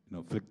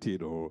 flicked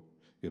it, or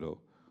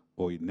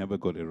it never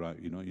got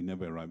arrived. It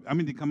never arrived. I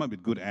mean, they come up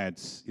with good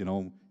ads.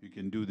 You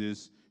can do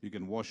this. You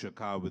can wash your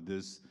car with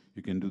this.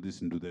 You can do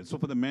this and do that. So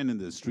for the man in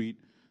the street,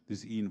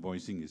 this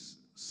e-invoicing is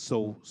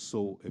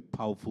so a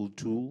powerful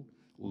tool.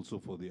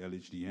 Also for the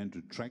LHDN to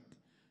track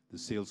the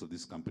sales of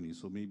this company.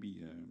 So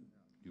maybe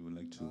you would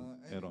like to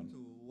add on. To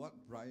what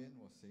Brian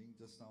was saying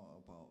just now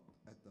about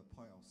at the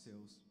point of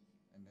sales,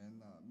 and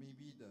then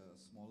maybe the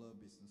smaller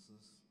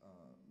businesses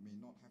may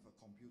not have a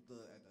computer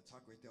at a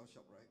char kway teow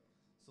shop, right?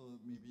 So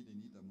maybe they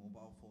need a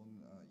mobile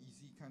phone,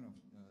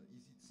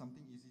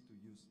 something easy to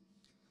use.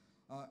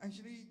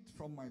 Actually,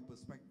 from my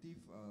perspective,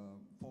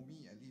 for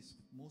me at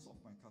least, most of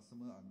my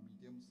customers are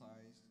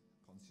medium-sized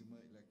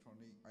consumer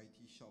electronic IT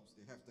shops.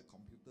 They have the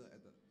computer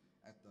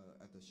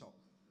at the shop,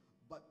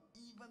 but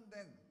even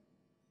then,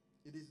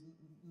 it is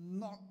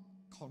not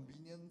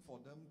convenient for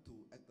them to,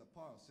 at the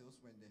point of sales,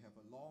 when they have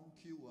a long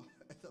queue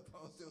at the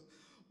point of sales,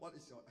 what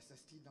is your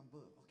SST number?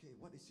 Okay,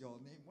 what is your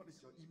name? What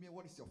is your email?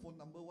 What is your phone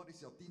number? What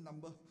is your TIN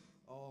number?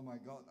 Oh my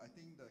God, I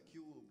think the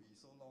queue will be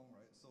so long,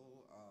 right?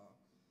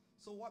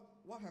 So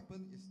what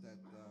happened is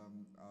that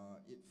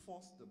it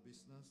forced the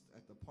business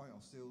at the point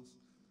of sales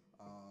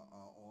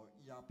or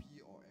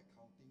ERP or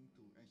accounting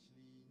to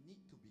actually need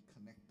to be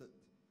connected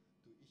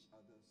to each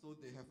other. So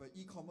they have an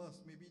e-commerce,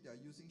 maybe they're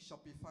using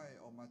Shopify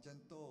or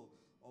Magento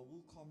or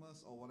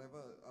WooCommerce or whatever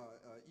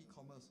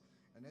e-commerce.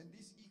 And then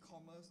this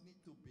e-commerce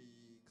need to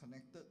be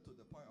connected to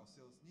the point of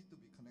sales, need to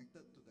be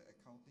connected to the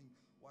accounting.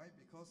 Why?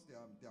 Because there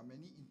are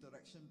many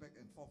interaction back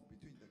and forth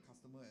between the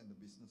customer and the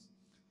business.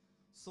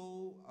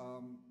 So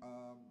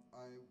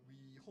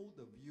we hold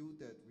the view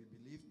that we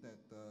believe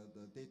that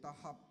the data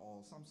hub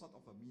or some sort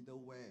of a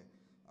middleware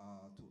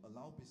to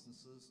allow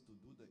businesses to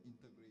do the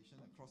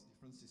integration across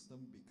different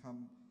systems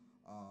become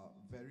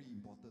very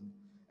important.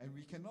 And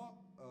we cannot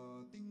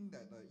think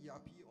that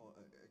ERP or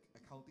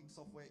accounting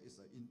software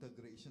is an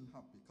integration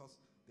hub, because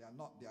they are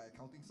not, they are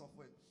accounting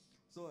software.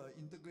 So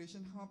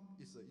integration hub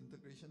is an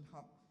integration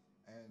hub,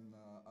 and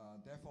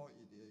therefore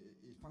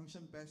it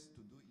functions best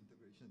to do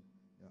integration.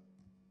 Yeah.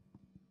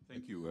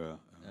 Thank you.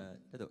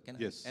 Can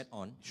yes. I add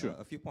on Sure.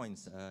 a few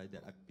points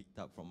that I picked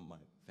up from my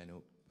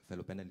fellow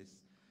panelists?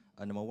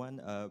 Number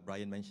one,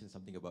 Brian mentioned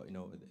something about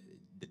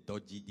the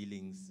dodgy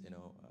dealings.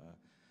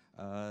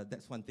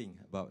 That's one thing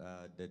about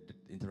the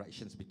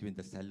interactions between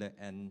the seller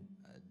and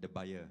the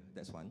buyer.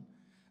 That's one.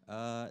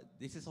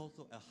 This is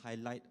also a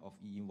highlight of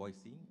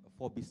e-invoicing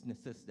for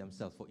businesses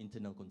themselves, for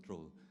internal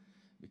control,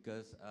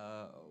 because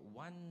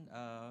one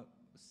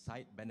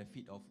side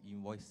benefit of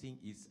e-invoicing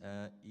is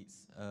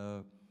it's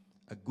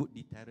a good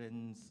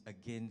deterrence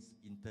against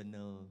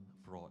internal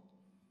fraud,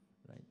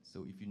 right?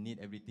 So if you need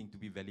everything to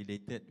be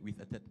validated with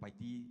a third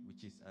party,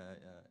 which is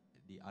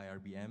the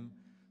IRBM,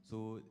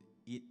 so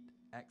it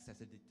acts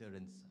as a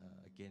deterrence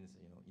against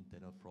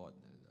internal fraud.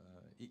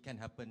 It can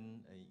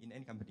happen in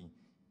any company,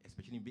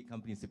 especially in big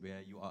companies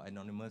where you are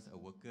anonymous. A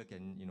worker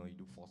can you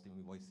do false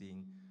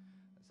invoicing,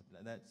 something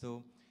like that.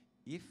 So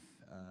if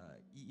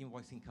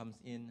e-invoicing comes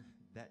in,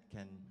 that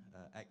can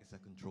act as a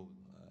control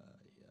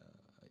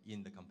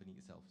in the company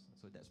itself.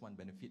 So that's one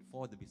benefit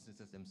for the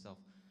businesses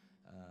themselves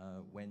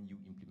when you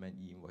implement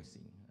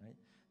e-invoicing, right?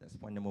 That's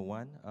point number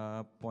one.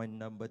 Point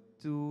number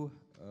two,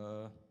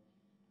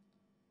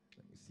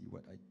 let me see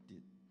what I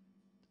did.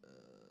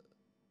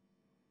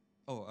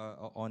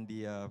 On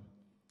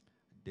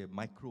the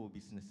micro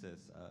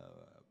businesses,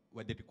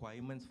 what the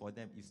requirements for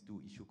them is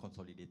to issue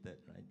consolidated,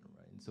 right?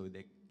 And so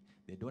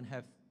they don't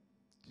have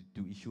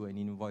to issue an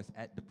invoice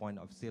at the point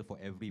of sale for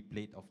every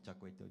plate of char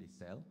kway teow they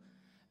sell.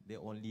 They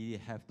only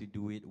have to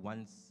do it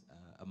once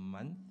a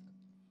month,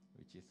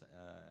 which is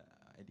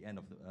at the end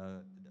of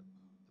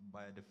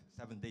by the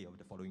 7th day of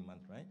the following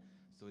month, right?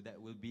 So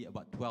that will be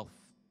about 12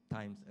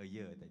 times a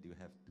year that you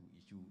have to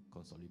issue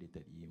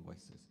consolidated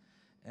e-invoices.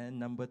 And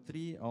number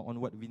three, on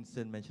what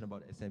Vincent mentioned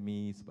about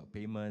SMEs, about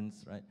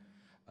payments, right?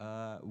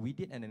 We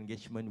did an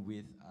engagement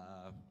with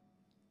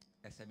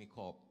SME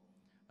Corp,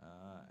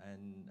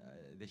 and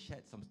they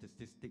shared some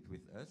statistics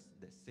with us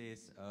that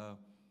says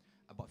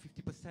about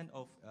 50%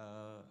 of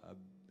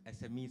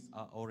SMEs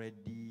are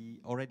already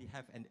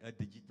have a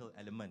digital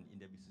element in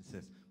their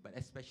businesses, but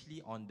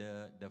especially on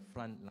the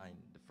front line,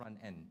 the front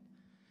end,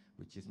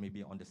 which is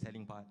maybe on the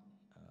selling part.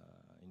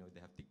 They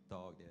have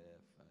TikTok,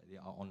 they they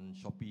are on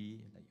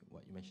Shopee, like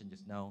what you mentioned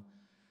just now.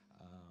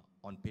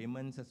 On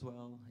payments as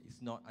well,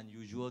 it's not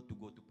unusual to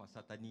go to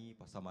Pasar Tani,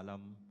 Pasar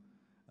Malam,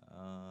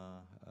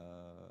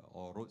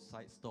 or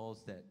roadside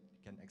stalls that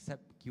can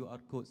accept QR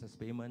codes as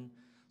payment.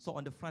 So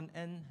on the front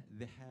end,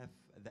 they have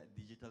that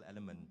digital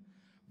element,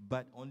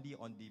 but only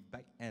on the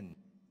back end,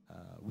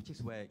 which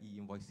is where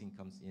e-invoicing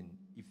comes in.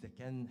 If they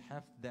can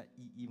have that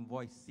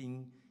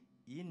e-invoicing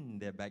in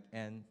their back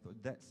end, so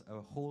that's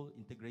a whole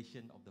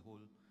integration of the whole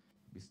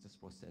business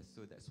process.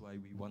 So that's why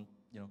we want,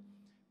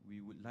 we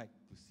would like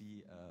to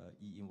see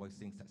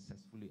e-invoicing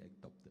successfully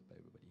adopted by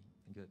everybody.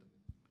 Thank you.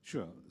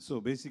 Sure. So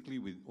basically,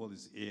 with all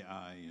this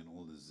AI and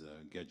all this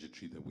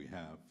gadgetry that we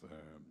have,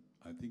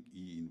 I think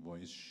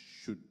e-invoice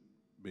should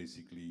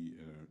basically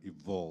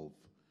evolve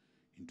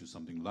into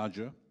something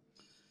larger.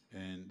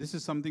 And this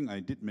is something I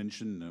did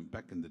mention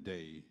back in the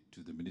day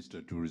to the Minister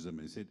of Tourism.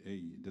 I said,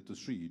 hey, Dr.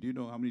 Sri, do you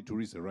know how many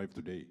tourists arrived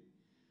today?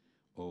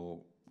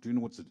 Or do you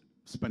know what's the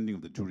spending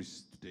of the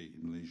tourists today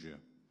in Malaysia?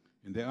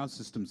 And there are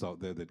systems out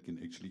there that can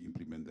actually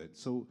implement that.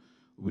 So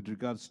with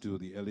regards to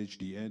the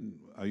LHDN,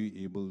 are you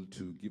able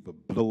to give a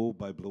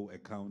blow-by-blow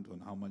account on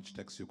how much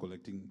tax you're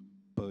collecting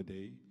per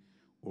day?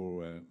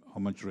 Or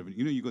how much revenue?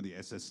 You know, you got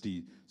the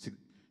SST.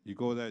 You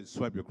go there,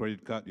 swipe your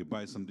credit card, you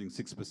buy something,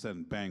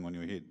 6%, bang, on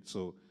your head.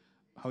 So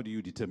how do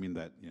you determine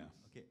that? Yeah.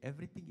 Okay,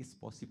 everything is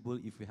possible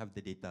if we have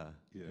the data.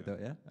 Yeah.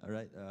 Yeah? All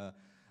right.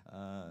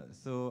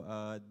 So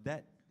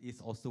that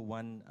is also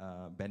one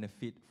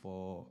benefit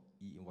for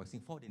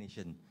e-invoicing for the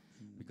nation.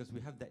 Because we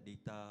have that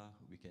data,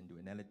 we can do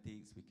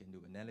analytics, we can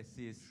do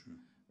analysis, Sure.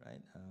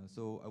 right?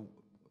 So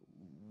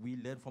we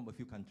learn from a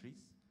few countries.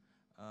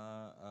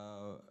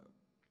 I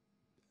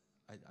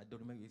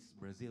don't remember, it's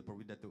Brazil,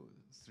 probably that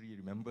Sri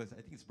remembers.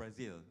 I think it's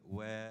Brazil,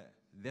 where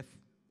they've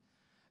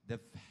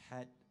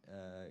had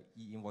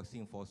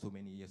e-invoicing for so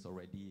many years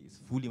already. It's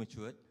fully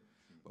matured.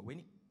 But when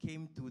it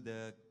came to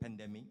the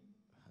pandemic,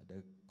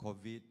 the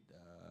COVID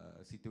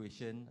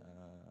situation,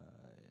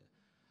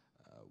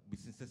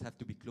 businesses have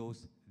to be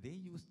closed. They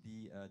use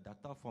the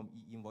data from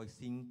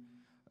e-invoicing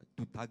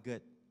to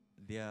target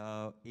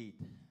their aid,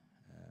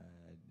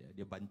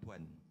 their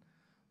bantuan.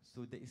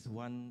 So there is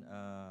one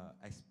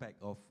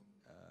aspect of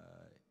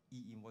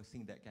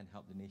e-invoicing that can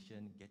help the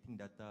nation, getting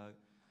data,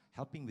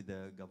 helping with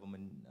the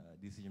government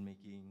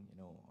decision-making,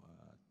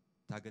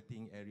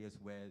 targeting areas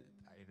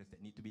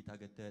that need to be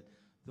targeted.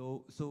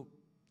 So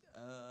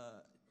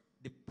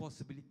the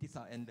possibilities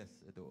are endless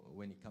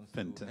when it comes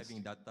to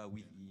having data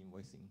with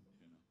e-invoicing.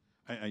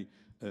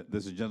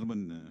 There's a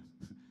gentleman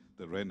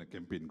that ran a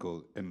campaign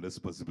called Endless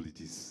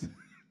Possibilities.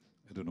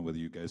 I don't know whether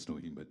you guys know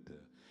him, but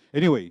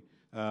anyway,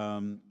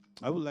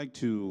 I would like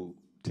to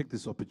take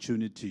this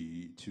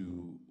opportunity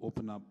to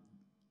open up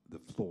the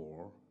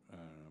floor,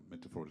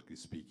 metaphorically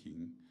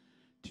speaking,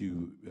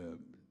 to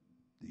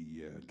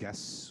the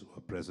guests who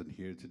are present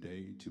here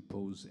today to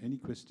pose any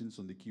questions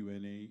on the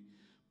Q&A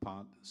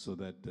part so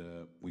that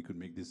we could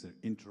make this an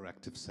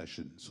interactive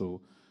session.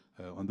 So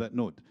on that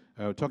note,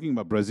 talking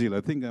about Brazil,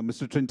 I think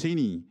Mr.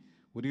 Trentini,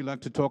 would you like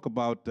to talk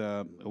about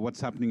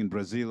what's happening in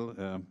Brazil?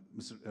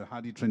 Mr.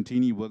 Hadi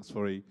Trentini works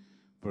for a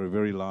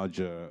very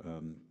large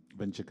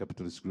venture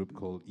capitalist group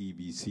called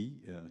EVC.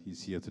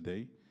 He's here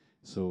today.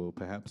 So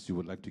perhaps you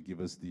would like to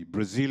give us the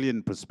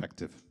Brazilian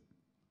perspective.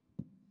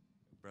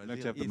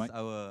 Brazil is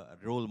our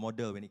role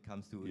model when it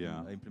comes to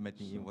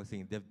implementing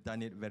invoicing. They've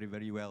done it very,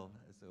 very well.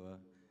 So,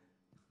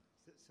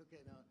 it's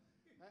okay now.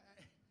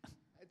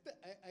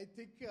 I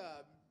think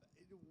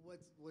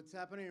what's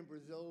happening in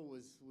Brazil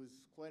was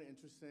quite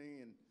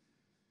interesting and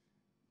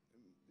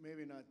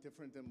maybe not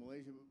different than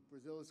Malaysia. But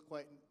Brazil is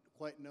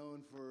quite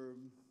known for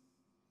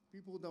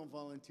people who don't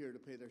volunteer to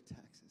pay their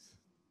taxes.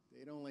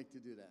 They don't like to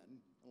do that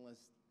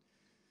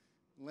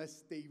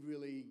unless they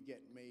really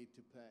get made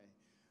to pay.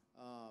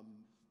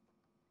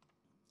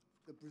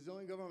 The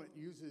Brazilian government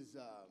uses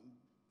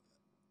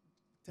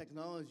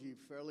technology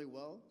fairly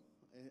well,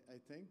 I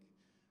think.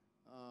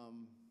 A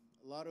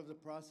lot of the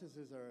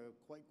processes are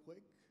quite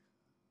quick.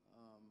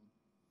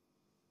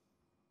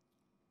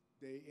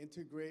 They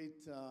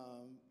integrate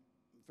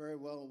very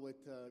well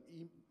with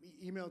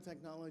email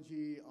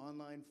technology,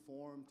 online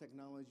form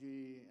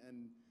technology,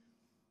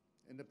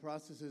 and the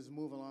processes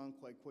move along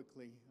quite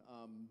quickly.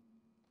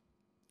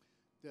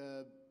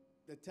 The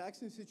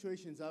taxing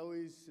situation is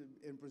always,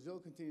 in Brazil,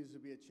 continues to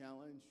be a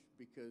challenge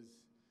because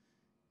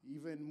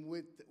even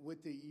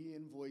with the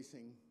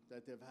e-invoicing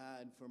that they've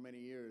had for many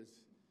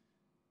years,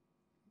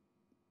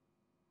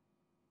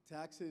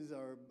 taxes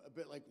are a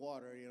bit like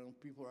water.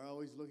 People are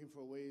always looking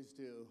for ways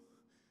to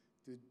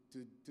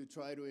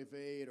try to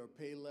evade or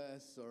pay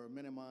less or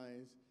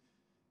minimize.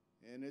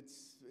 And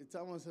it's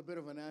almost a bit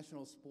of a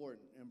national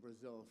sport in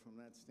Brazil from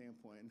that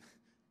standpoint.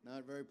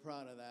 Not very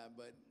proud of that,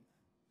 but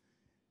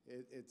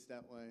it's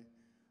that way.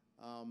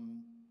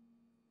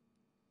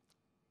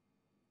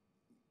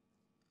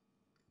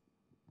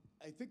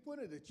 I think one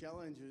of the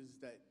challenges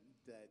that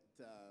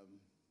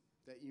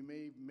you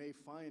may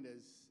find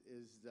is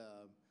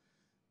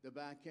the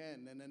back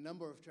end and the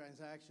number of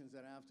transactions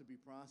that have to be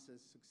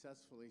processed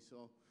successfully.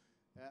 So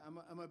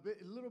I'm a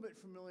little bit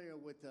familiar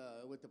with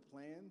the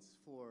plans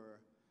for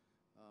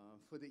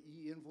the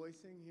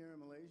e-invoicing here in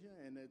Malaysia,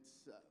 and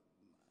it's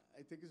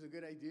I think it's a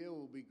good idea. It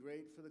will be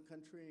great for the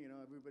country. You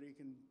know, everybody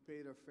can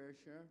pay their fair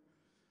share.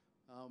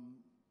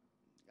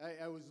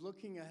 I was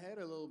looking ahead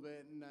a little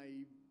bit, and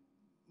I'm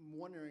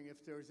wondering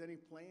if there's any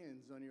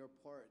plans on your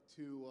part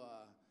to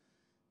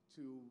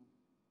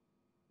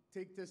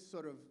take this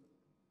sort of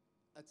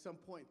at some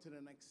point to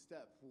the next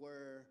step,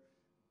 where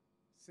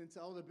since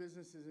all the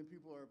businesses and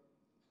people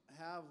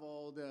have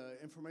all the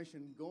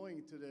information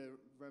going to the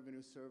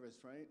revenue service,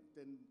 right?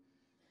 Then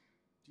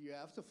do you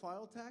have to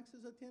file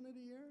taxes at the end of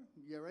the year?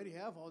 You already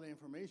have all the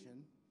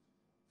information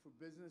for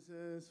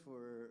businesses,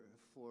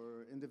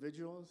 for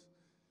individuals.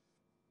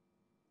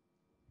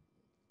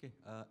 Okay,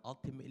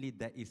 ultimately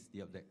that is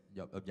the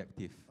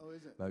objective. Oh,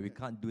 is it? But we Okay.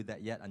 can't do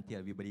that yet until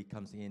everybody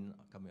comes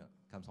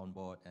on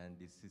board and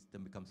the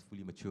system becomes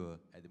fully mature.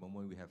 At the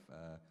moment,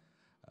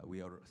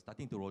 we are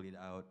starting to roll it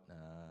out,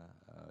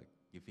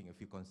 giving a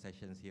few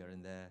concessions here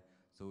and there.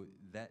 So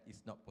that is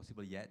not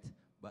possible yet.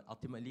 But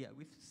ultimately, I've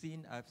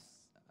seen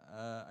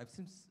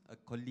a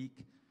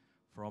colleague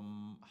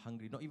from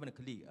Hungary, not even a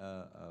colleague,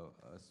 a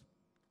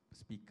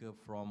speaker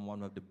from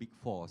one of the big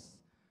fours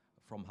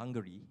from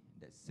Hungary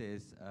that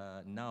says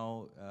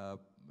now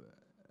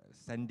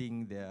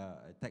sending their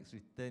tax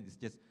return is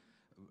just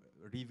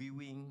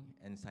reviewing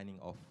and signing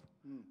off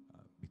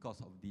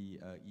because of the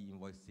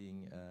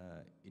e-invoicing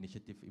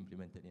initiative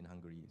implemented in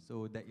Hungary.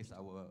 So that is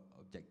our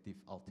objective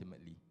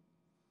ultimately.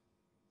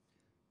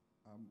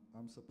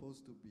 I'm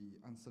supposed to be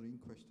answering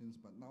questions,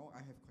 but now I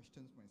have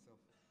questions myself.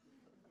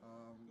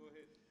 Go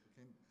ahead.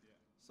 Okay. Yeah.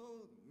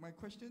 So my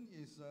question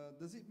is,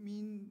 does it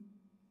mean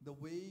the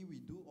way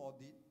we do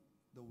audit,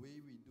 the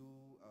way we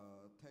do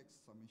tax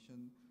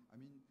submission, I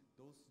mean,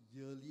 those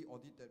yearly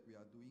audit that we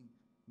are doing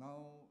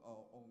now,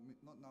 or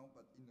not now,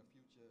 but in the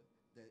future,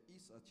 there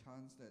is a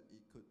chance that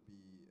it could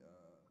be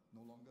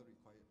no longer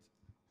required?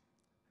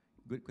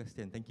 Good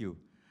question, thank you.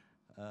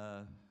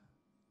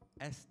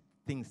 As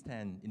things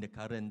stand in the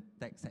current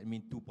tax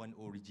admin 2.0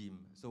 regime,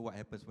 so what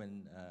happens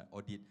when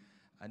audit,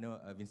 I know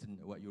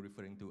Vincent, what you're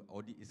referring to,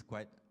 audit is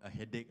quite a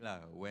headache lah,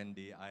 when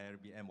the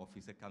IRBM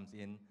officer comes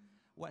in.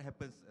 What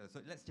happens, so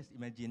let's just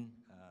imagine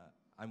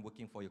I'm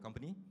working for your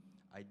company,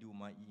 I do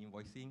my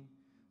e-invoicing,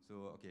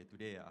 so okay,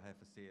 today I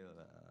have a sale,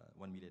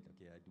 1 million,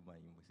 okay, I do my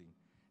invoicing.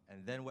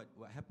 And then what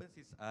happens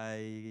is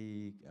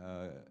I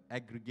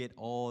aggregate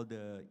all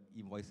the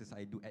invoices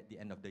I do at the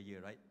end of the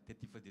year, right?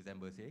 31st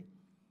December, say.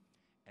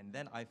 And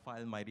then I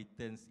file my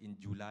returns in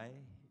July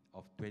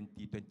of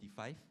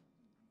 2025.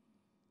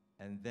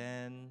 And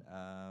then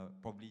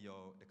probably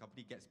the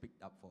company gets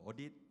picked up for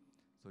audit.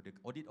 So the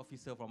audit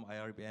officer from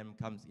IRBM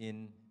comes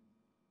in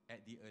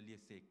at the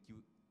earliest, say,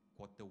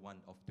 Q1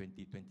 of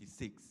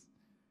 2026,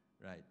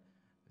 right?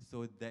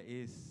 So there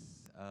is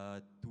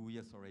 2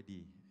 years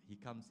already. He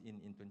comes in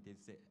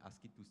 2026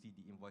 asking to see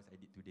the invoice I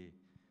did today.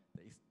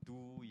 That is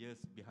 2 years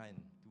behind,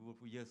 2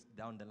 years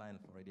down the line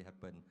already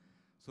happened.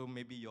 So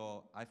maybe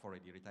I've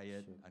already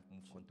retired, sure. I've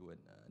moved on to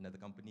another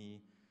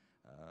company.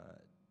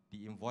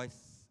 The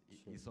invoice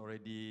is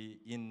already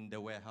in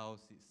the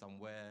warehouse, it's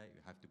somewhere,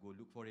 you have to go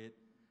look for it.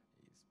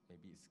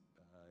 Maybe it's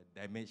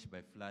damaged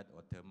by flood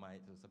or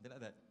termites or something like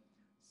that.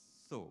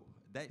 So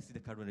that's the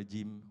current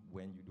regime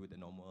when you do the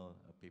normal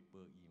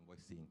paper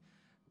e-invoicing.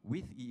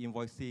 With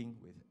e-invoicing,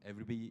 with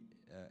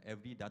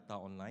every data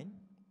online,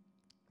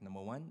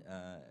 number one,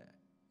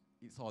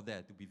 it's all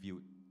there to be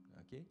viewed,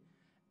 okay?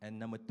 And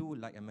number two,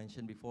 like I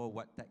mentioned before,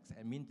 what Tax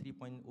Admin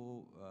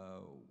 3.0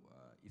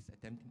 is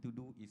attempting to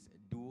do is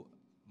do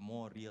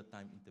more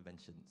real-time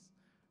interventions,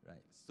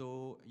 right?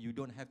 So you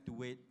don't have to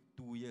wait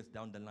 2 years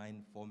down the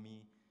line for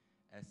me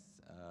as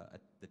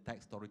the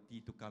tax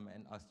authority to come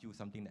and ask you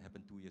something that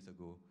happened 2 years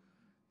ago.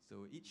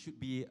 So it should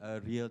be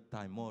a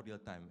real-time, more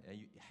real-time.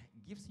 It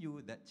gives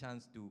you that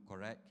chance to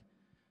correct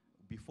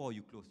before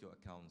you close your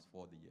accounts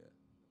for the year.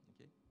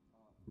 Okay.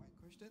 My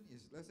question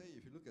is, let's say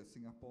if you look at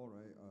Singapore,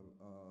 right,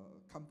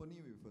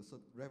 company with a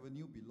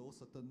revenue below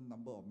certain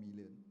number of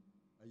million,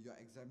 you are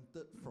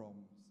exempted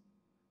from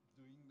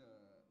doing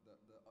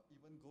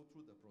even go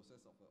through the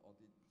process of the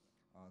audit,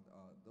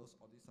 those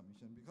audit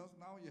submission, because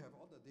now you have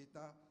all the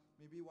data.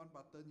 Maybe one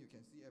button you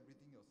can see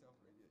everything yourself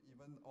already,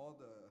 even all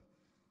the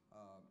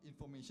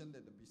information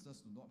that the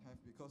business do not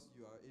have, because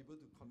you are able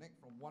to connect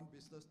from one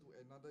business to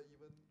another,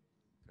 even.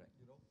 Correct.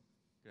 You know.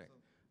 Correct.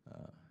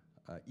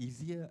 So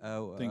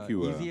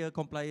Easier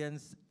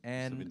compliance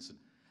and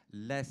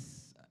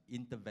less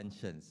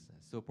interventions.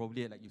 So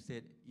probably, like you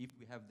said, if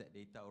we have that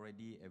data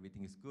already,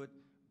 everything is good.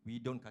 We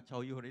don't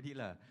kacau you already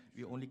lah.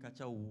 We only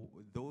kacau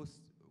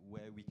those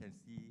where we can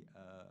see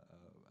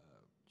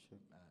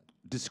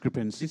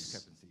discrepancies.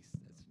 That's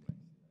right.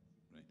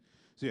 Right.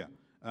 So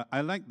yeah,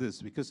 I like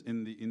this because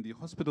in the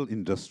hospital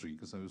industry,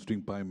 because I was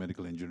doing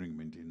biomedical engineering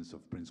maintenance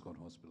of Prince Court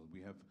Hospital,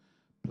 we have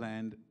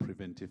planned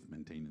preventive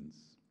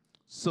maintenance.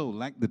 So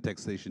like the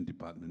taxation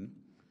department,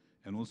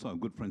 and also our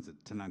good friends at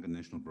Tenaga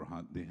National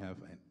Berhad, they have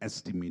an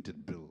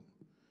estimated bill.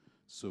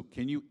 So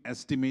can you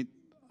estimate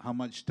how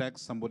much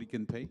tax somebody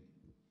can pay?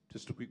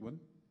 Just a quick one.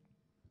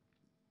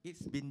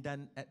 It's been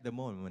done at the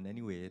moment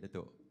anyway,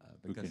 Dato',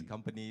 because Okay.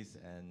 companies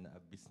and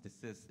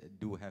businesses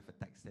do have a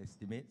tax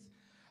estimates.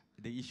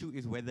 The issue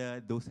is whether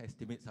those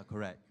estimates are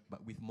correct.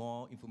 But with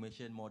more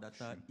information, more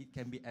data, it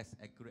can be as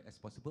accurate as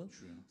possible.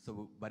 Sure.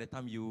 So by the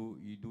time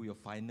you do your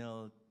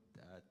final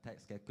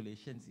tax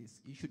calculations,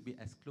 it should be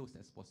as close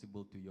as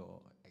possible to your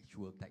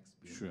actual tax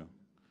bill. Sure.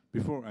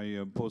 Before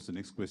I pose the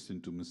next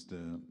question to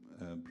Mr.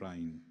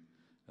 Brian,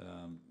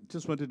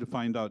 just wanted to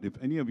find out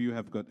if any of you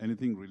have got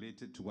anything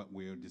related to what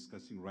we're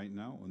discussing right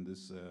now on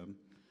this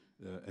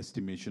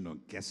estimation or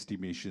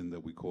guesstimation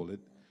that we call it.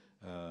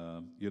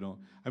 You know,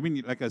 I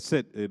mean, like I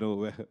said, you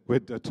know,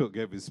 when Dato'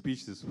 gave his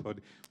speech this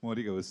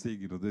morning, I was saying,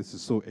 you know, this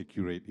is so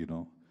accurate, you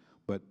know.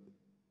 But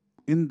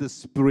in the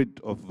spirit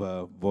of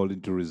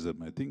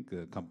voluntarism, I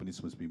think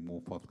companies must be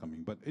more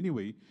forthcoming. But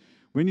anyway,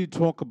 when you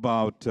talk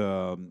about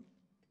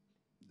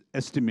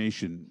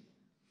estimation,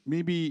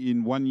 maybe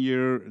in 1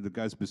 year, the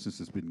guy's business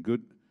has been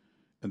good.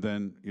 And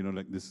then, you know,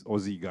 like this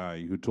Aussie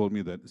guy who told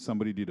me that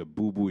somebody did a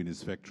boo-boo in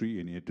his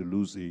factory and he had to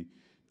lose a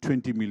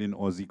 20 million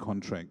Aussie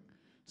contract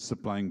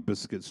supplying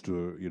biscuits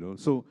to, you know.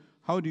 So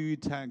how do you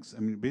tax?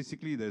 I mean,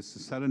 basically, there's a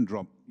sudden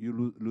drop.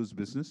 You lose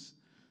business.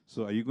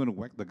 So are you going to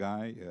whack the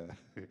guy?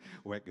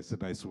 Whack is a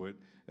nice word.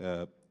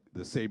 The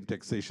same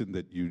taxation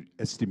that you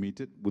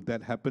estimated. Would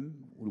that happen?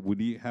 Would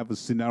he have a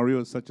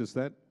scenario such as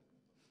that?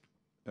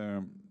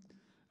 I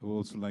would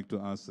also like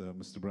to ask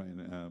Mr. Brian,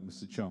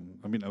 Mr. Chong.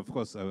 I mean, of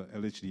course,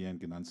 LHDN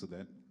can answer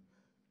that.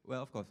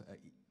 Well, of course,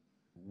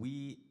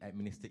 we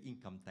administer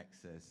income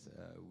taxes,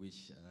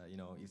 which you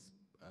know is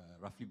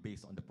roughly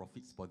based on the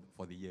profits for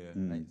the year,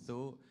 right?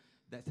 So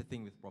that's the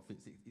thing with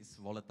profits; it's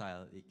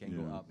volatile. It can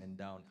go up and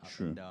down,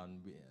 and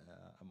down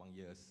among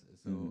years.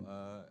 So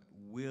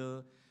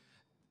will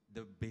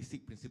the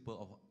basic principle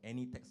of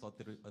any tax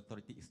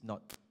authority is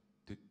not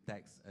to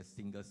tax a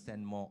single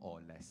cent more or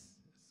less.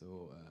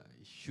 So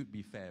it should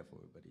be fair for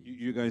everybody.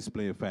 You guys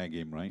play a fair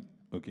game, right?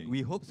 Okay.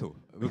 We hope so.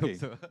 We Okay, hope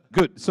so.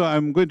 good. So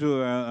I'm going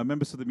to,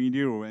 members of the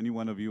media or any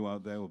one of you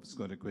out there who's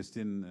got a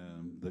question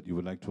that you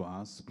would like to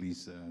ask,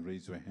 please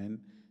raise your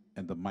hand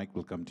and the mic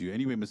will come to you.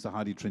 Anyway, Mr.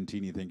 Hardy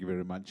Trentini, thank you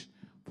very much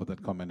for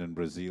that comment on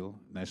Brazil.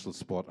 National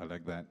sport, I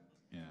like that.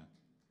 Yeah.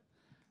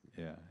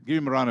 Yeah. Give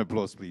him a round of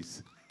applause,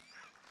 please.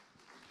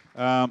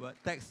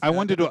 I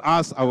wanted to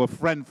ask our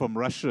friend from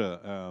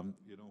Russia,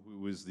 you know,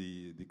 who is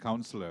the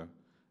counselor,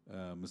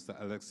 Mr.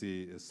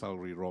 Alexei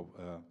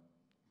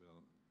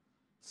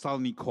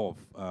Salnikov.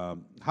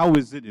 How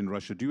is it in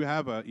Russia? Do you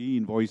have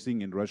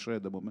e-invoicing in Russia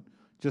at the moment?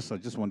 I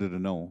just wanted to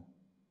know.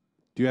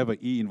 Do you have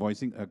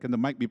e-invoicing? Can the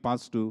mic be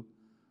passed to?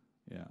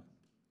 Yeah.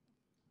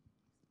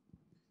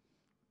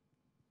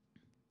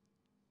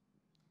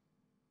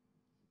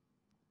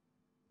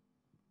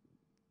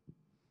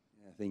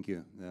 Thank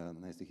you.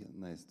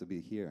 Nice to be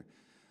here.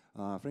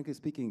 Frankly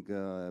speaking,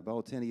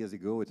 about 10 years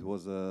ago, it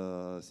was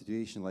a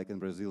situation like in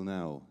Brazil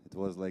now. It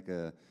was like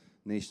a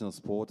national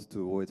sport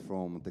to avoid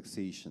from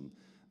taxation.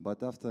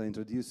 But after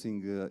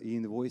introducing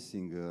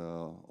e-invoicing,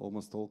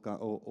 almost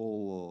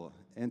all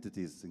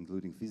entities,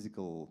 including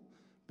physical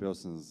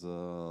persons,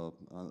 are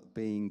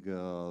paying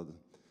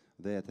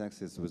their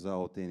taxes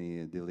without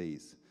any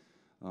delays.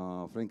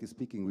 Frankly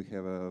speaking, we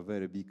have a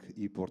very big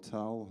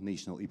e-portal,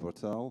 national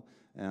e-portal,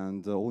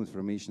 and all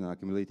information are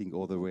accumulating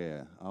all the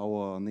way.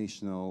 Our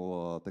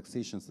national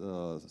taxation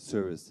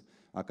service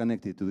are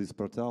connected to this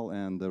portal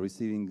and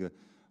receiving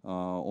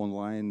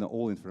online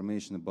all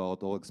information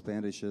about all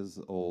expenditures,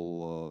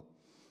 all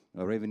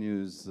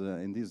revenues.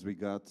 In this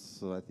regard,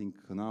 I think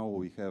now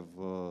we have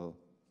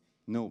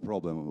no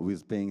problem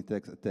with paying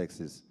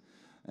taxes.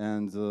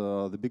 And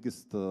the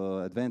biggest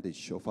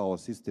advantage of our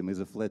system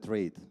is a flat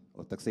rate,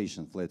 or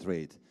taxation flat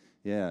rate,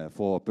 yeah,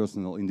 for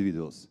personal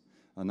individuals.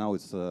 Now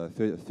it's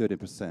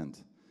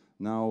 30%.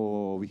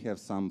 Now we have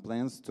some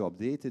plans to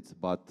update it,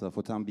 but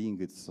for time being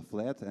it's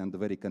flat and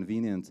very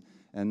convenient.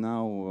 And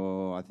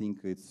now I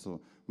think it's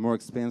more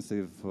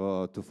expensive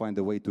to find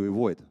a way to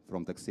avoid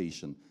from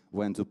taxation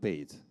when to pay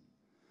it.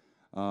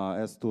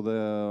 As to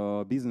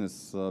the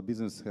business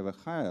have a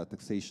higher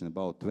taxation,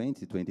 about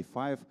 20,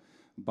 25,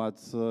 but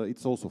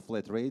it's also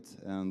flat rate,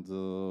 and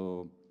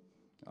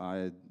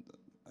I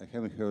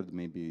haven't heard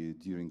maybe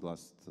during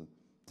last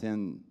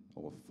 10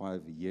 or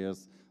 5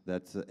 years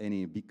that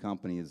any big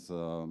companies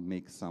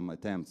make some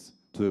attempts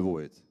to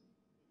avoid.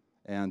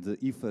 And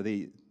if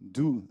they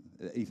do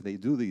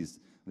this,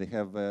 they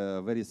have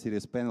very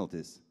serious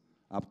penalties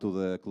up to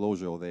the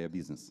closure of their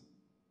business.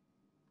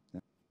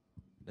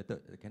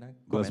 Can I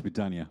Go comment?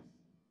 Britannia.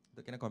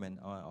 Can I comment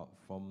on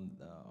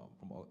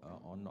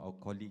our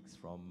colleagues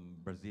from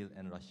Brazil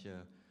and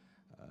Russia,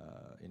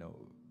 you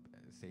know,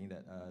 saying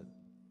that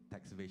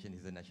tax evasion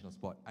is a national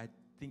sport? I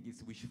think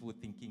it's wishful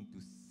thinking to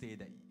say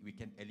that we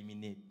can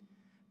eliminate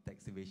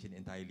tax evasion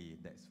entirely.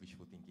 That's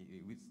wishful thinking.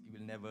 It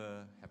will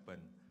never happen.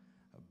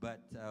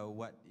 But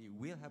what it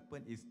will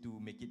happen is to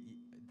make it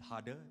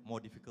harder, more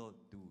difficult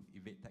to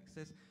evade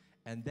taxes,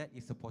 and that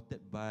is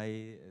supported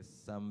by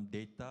some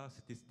data,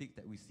 statistics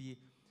that we see.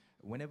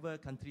 whenever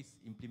countries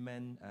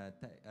implement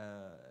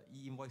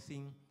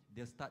e-invoicing,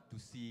 they'll start to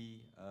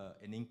see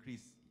an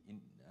increase in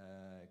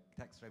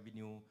tax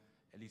revenue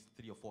at least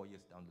 3 or 4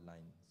 years down the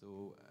line.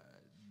 So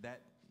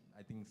that,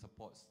 I think,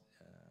 supports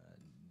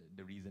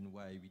the reason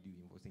why we do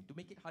invoicing, to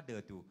make it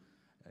harder to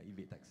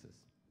evade taxes.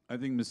 I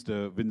think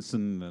Mr.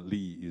 Vincent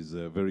Lee is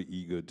very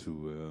eager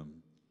to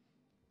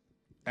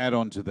add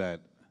on to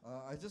that.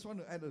 I just want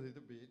to add a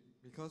little bit,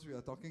 because we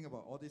are talking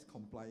about all this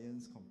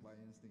compliance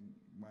thing.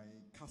 My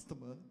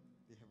customer,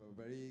 they have a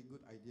very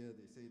good idea.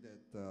 They say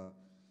that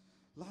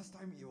last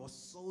time it was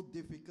so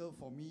difficult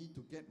for me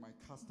to get my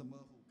customer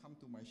who come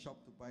to my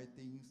shop to buy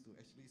things to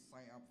actually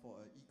sign up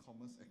for an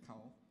e-commerce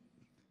account.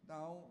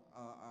 Now,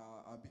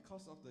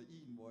 because of the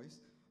e-invoice,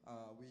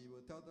 we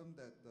will tell them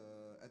that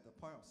at the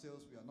point of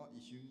sales, we are not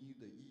issuing you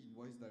the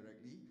e-invoice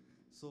directly.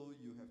 So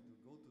you have to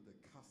go to the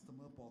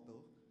customer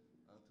portal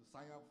to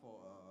sign up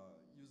for a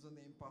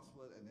username,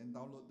 password, and then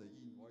download the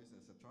e-invoice,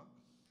 etc.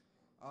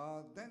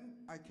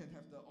 Then I can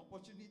have the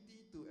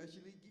opportunity to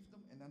actually give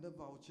them another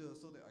voucher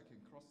so that I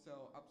can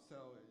cross-sell,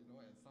 upsell,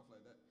 and stuff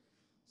like that.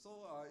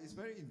 So it's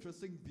very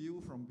interesting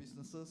view from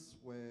businesses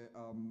where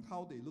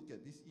how they look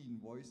at this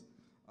e-invoice.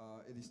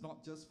 It is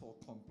not just for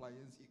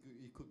compliance.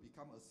 It could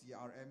become a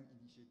CRM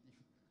initiative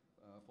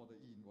for the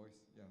e-invoice.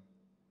 Yeah.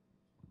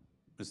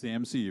 Mr.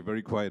 MC, you're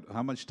very quiet.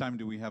 How much time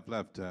do we have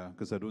left?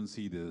 Because I don't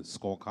see the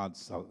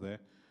scorecards out there.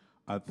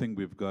 I think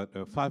we've got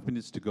 5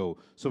 minutes to go.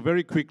 So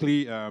very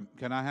quickly,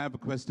 can I have a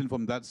question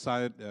from that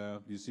side?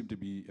 You seem to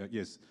be,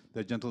 yes,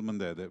 the gentleman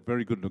there, the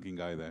very good-looking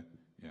guy there.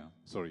 Yeah,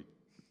 sorry.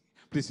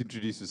 Please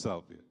introduce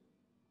yourself. Yeah.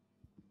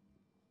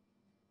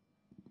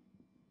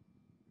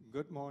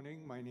 Good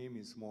morning, my name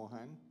is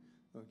Mohan.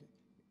 Okay.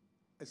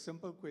 A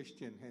simple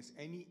question, has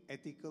any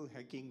ethical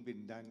hacking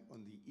been done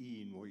on the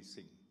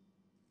e-invoicing?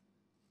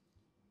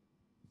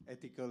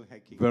 Ethical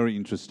hacking. Very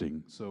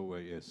interesting. So,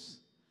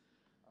 yes.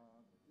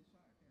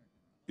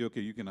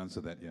 Okay, you can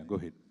answer that. Yeah, go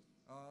ahead.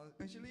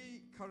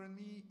 Actually,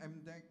 currently,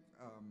 MDEC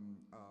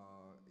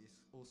is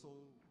also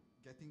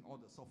getting all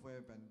the software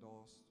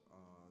vendors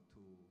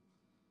to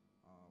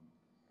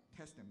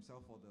test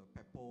themselves for the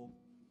PEPO,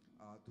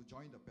 to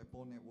join the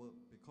PEPO network,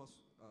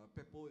 because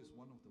PEPO is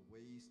one of the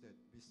ways that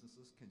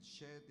businesses can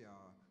share their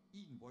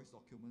e-invoice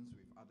documents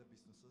with other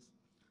businesses.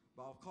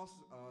 But of course,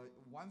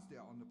 once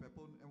they are on the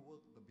PEPO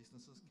network, the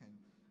businesses can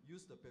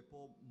use the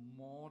PEPO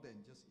more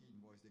than just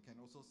e-invoice. They can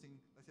also sync,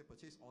 let's say,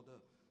 purchase order,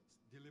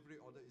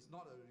 delivery order. It's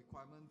not a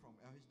requirement from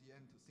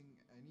LHDN to sync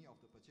any of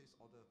the purchase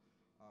order,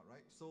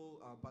 right? So,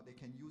 but they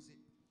can use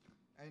it.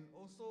 And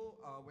also,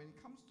 when it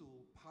comes to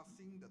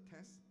passing the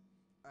test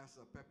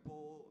as a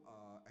PEPO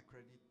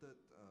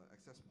accredited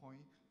access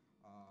point,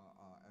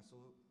 as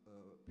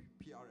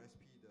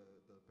PRSP,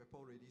 the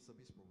PEPO Ready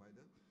Service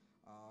Provider,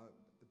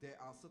 there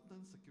are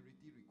certain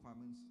security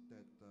requirements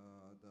that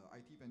the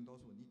IT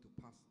vendors will need to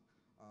pass.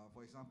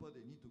 For example,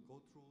 they need to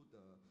go through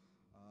the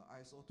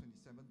ISO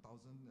 27001,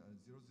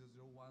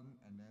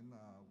 and then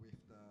with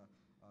the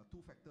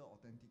two-factor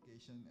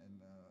authentication and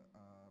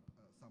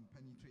some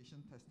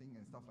penetration testing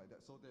and stuff like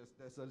that. So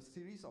there's a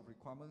series of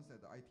requirements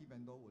that the IT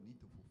vendor will need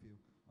to fulfill,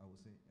 I would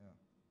say.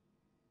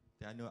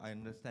 Yeah. Yeah, I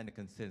understand the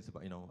concerns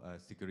about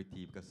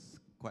security, because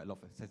quite a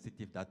lot of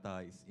sensitive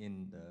data is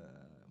in the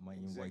my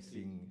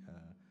invoicing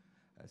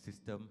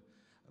system.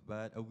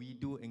 But we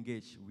do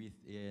engage with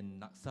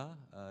NACSA,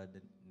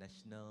 the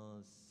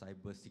National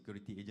Cyber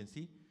Security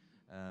Agency,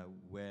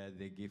 where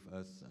they give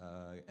us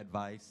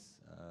advice.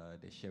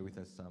 They share with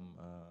us some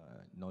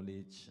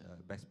knowledge,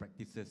 best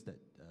practices that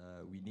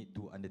we need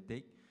to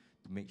undertake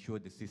to make sure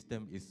the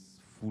system is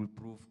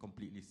foolproof,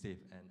 completely safe.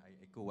 And I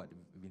echo what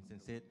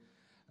Vincent said.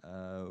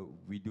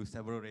 We do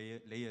several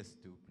layers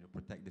to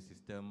protect the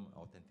system: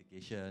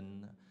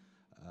 authentication,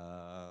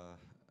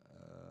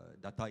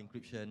 data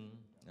encryption,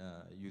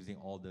 using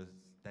all the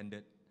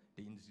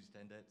industry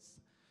standards,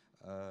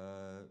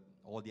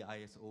 all the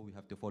ISO we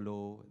have to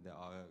follow. There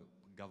are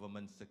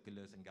government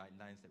circulars and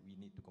guidelines that we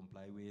need to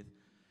comply with,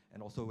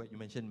 and also what you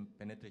mentioned,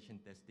 penetration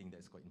testing.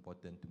 That's quite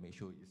important to make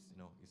sure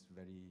it's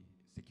very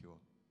secure.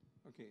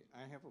 Okay,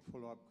 I have a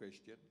follow-up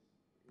question.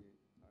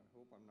 I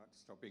hope I'm not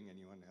stopping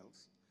anyone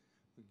else.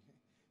 Okay.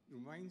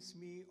 Reminds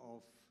me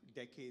of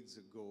decades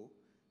ago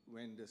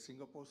when the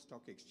Singapore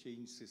Stock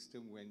Exchange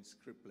system went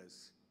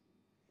scriptless.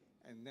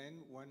 And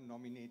then one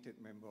nominated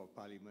member of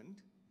parliament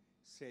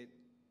said,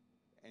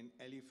 an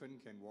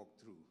elephant can walk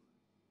through.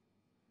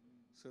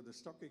 So the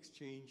Stock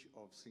Exchange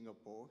of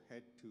Singapore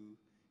had to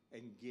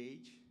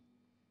engage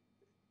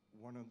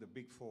one of the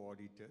big four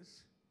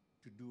auditors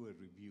to do a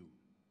review.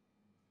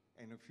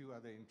 And a few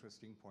other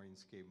interesting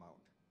points came out.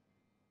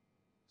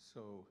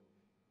 So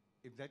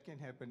if that can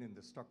happen in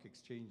the Stock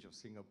Exchange of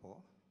Singapore,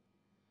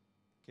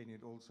 can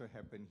it also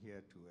happen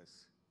here to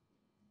us?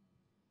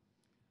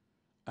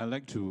 I'd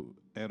like to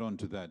add on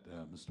to that,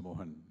 Mr.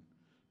 Mohan,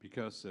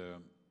 because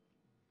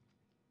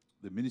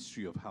the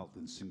Ministry of Health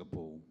in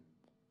Singapore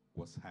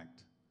was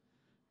hacked,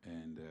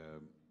 and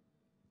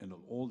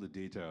all the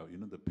data,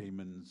 the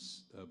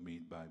payments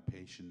made by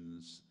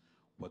patients,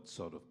 what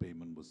sort of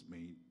payment was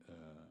made,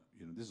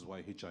 This is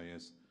why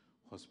HIS,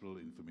 Hospital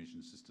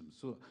Information System.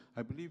 So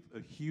I believe a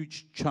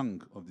huge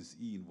chunk of this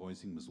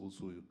e-invoicing must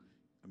also,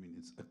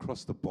 it's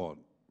across the board,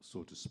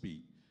 so to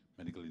speak,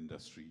 medical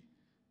industry,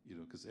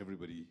 because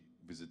everybody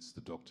visits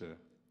the doctor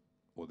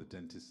or the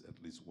dentist at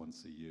least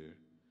once a year.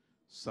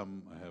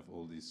 Some have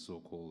all these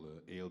so-called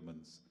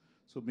ailments.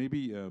 So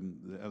maybe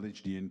the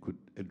LHDN could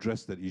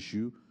address that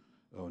issue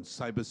on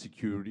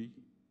cybersecurity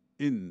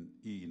in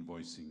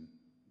e-invoicing.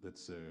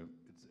 That's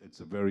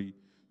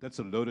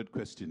a loaded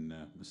question,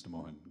 Mr.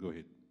 Mohan. Go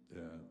ahead.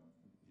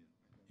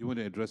 You want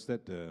to address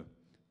that, Okay,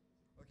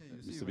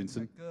 you see, Mr. when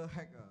Vincent? hacker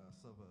hack a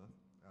server,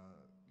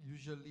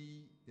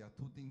 usually there are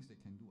two things they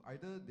can do.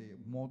 Either they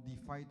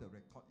modify the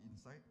record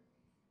inside,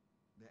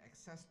 they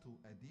access to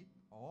edit,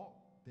 or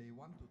they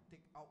want to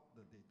take out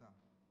the data,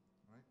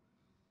 right?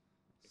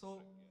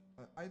 So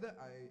either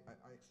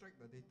I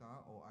extract the data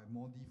or I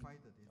modify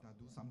the data,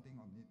 do something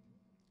on it.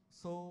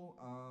 So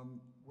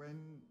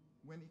when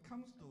it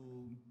comes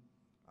to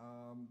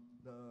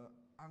the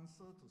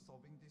answer to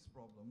solving this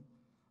problem,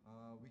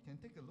 we can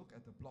take a look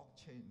at the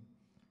blockchain.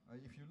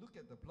 If you look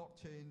at the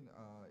blockchain,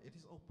 it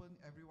is open,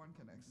 everyone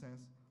can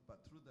access, but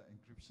through the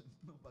encryption,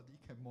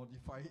 nobody can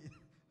modify it.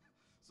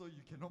 So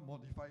you cannot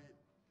modify it.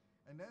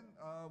 And then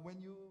when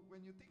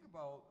you think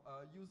about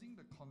using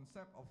the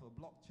concept of a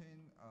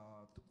blockchain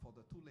for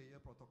the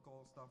two-layer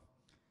protocol stuff,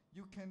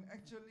 you can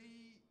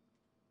actually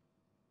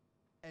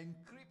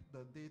encrypt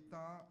the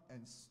data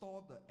and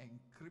store the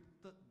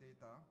encrypted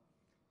data.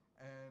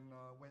 And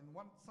when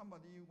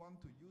somebody want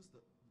to use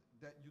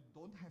that you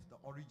don't have the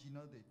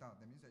original data,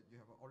 that means that you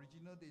have an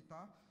original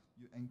data,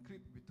 you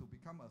encrypt to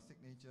become a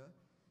signature.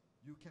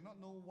 You cannot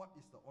know what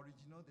is the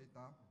original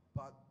data,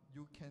 but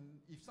you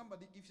can, if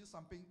somebody gives you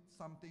something,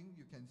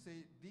 you can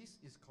say this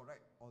is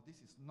correct or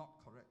this is not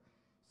correct.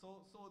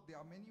 So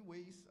there are many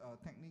ways,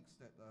 techniques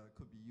that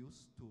could be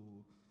used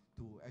to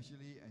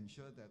actually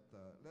ensure that,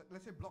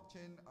 let's say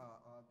blockchain,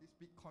 this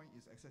Bitcoin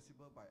is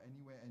accessible by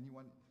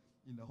anyone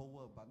in the whole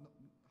world, but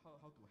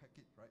how to hack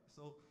it, right?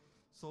 So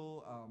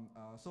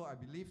I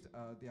believe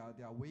there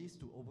are ways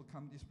to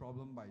overcome this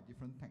problem by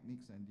different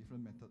techniques and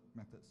different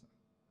methods.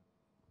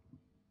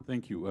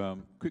 Thank you.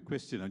 Quick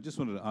question. I just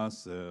wanted to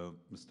ask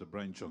Mr.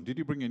 Brian Chong, did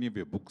you bring any of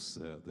your books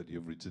that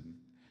you've written?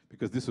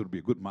 Because this would be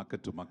a good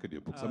market to market your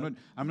books.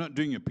 I'm not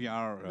doing a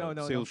PR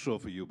sales show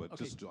for you, but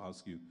just to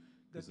ask you.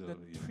 The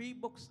three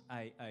books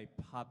I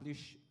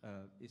published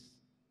is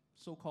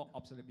so-called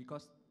obsolete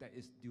because that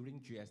is during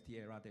GST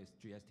era, there is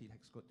GST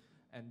tax code.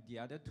 And the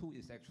other two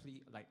is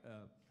actually like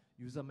a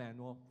user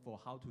manual for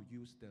how to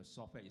use the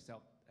software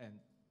itself and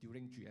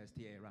during GST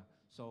era.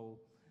 So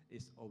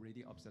it's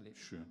already obsolete.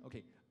 Sure.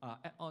 Okay,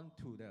 add on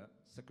to the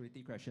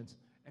security questions.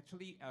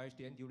 Actually,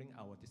 LHDN during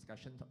our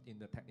discussion in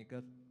the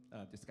technical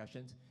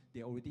discussions,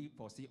 they already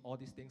foresee all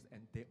these things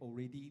and they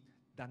already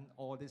done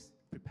all these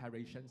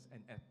preparations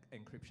and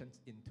encryptions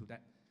into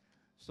that.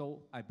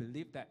 So I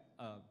believe that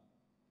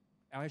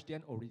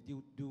LHDN already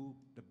do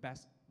the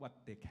best what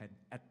they can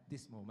at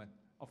this moment.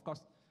 Of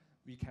course,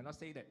 we cannot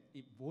say that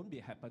it won't be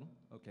happen,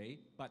 okay?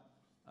 But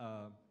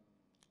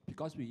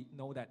because we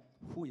know that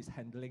who is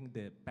handling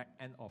the back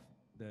end of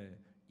the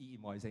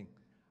e-invoicing,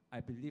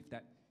 I believe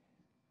that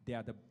they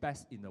are the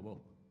best in the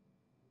world.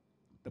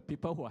 The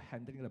people who are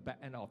handling the back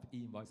end of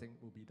e-invoicing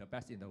will be the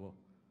best in the world.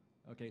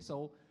 Okay,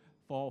 so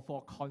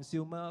for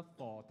consumer,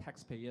 for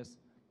taxpayers,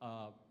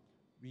 I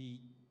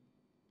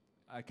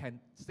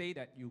can say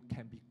that you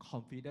can be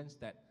confident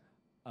that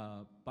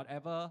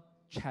whatever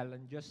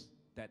challenges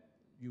that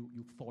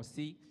you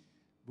foresee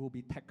will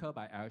be tackled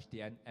by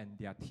LHDN and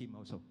their team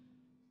also.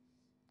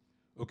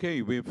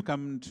 Okay, we've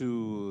come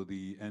to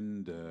the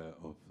end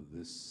of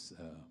this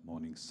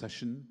morning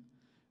session.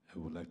 I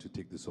would like to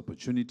take this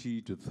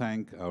opportunity to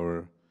thank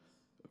our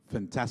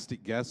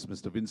fantastic guest,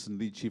 Mr. Vincent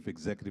Lee, Chief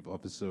Executive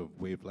Officer of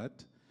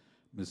Wavelet,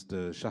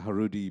 Mr.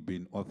 Shahrudi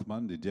bin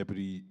Othman, the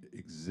Deputy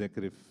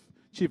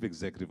Chief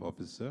Executive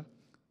Officer,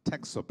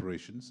 Tax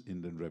Operations,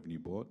 Inland Revenue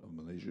Board of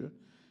Malaysia,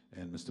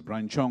 and Mr.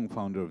 Brian Chong,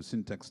 founder of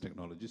Syntax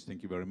Technologies.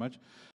 Thank you very much.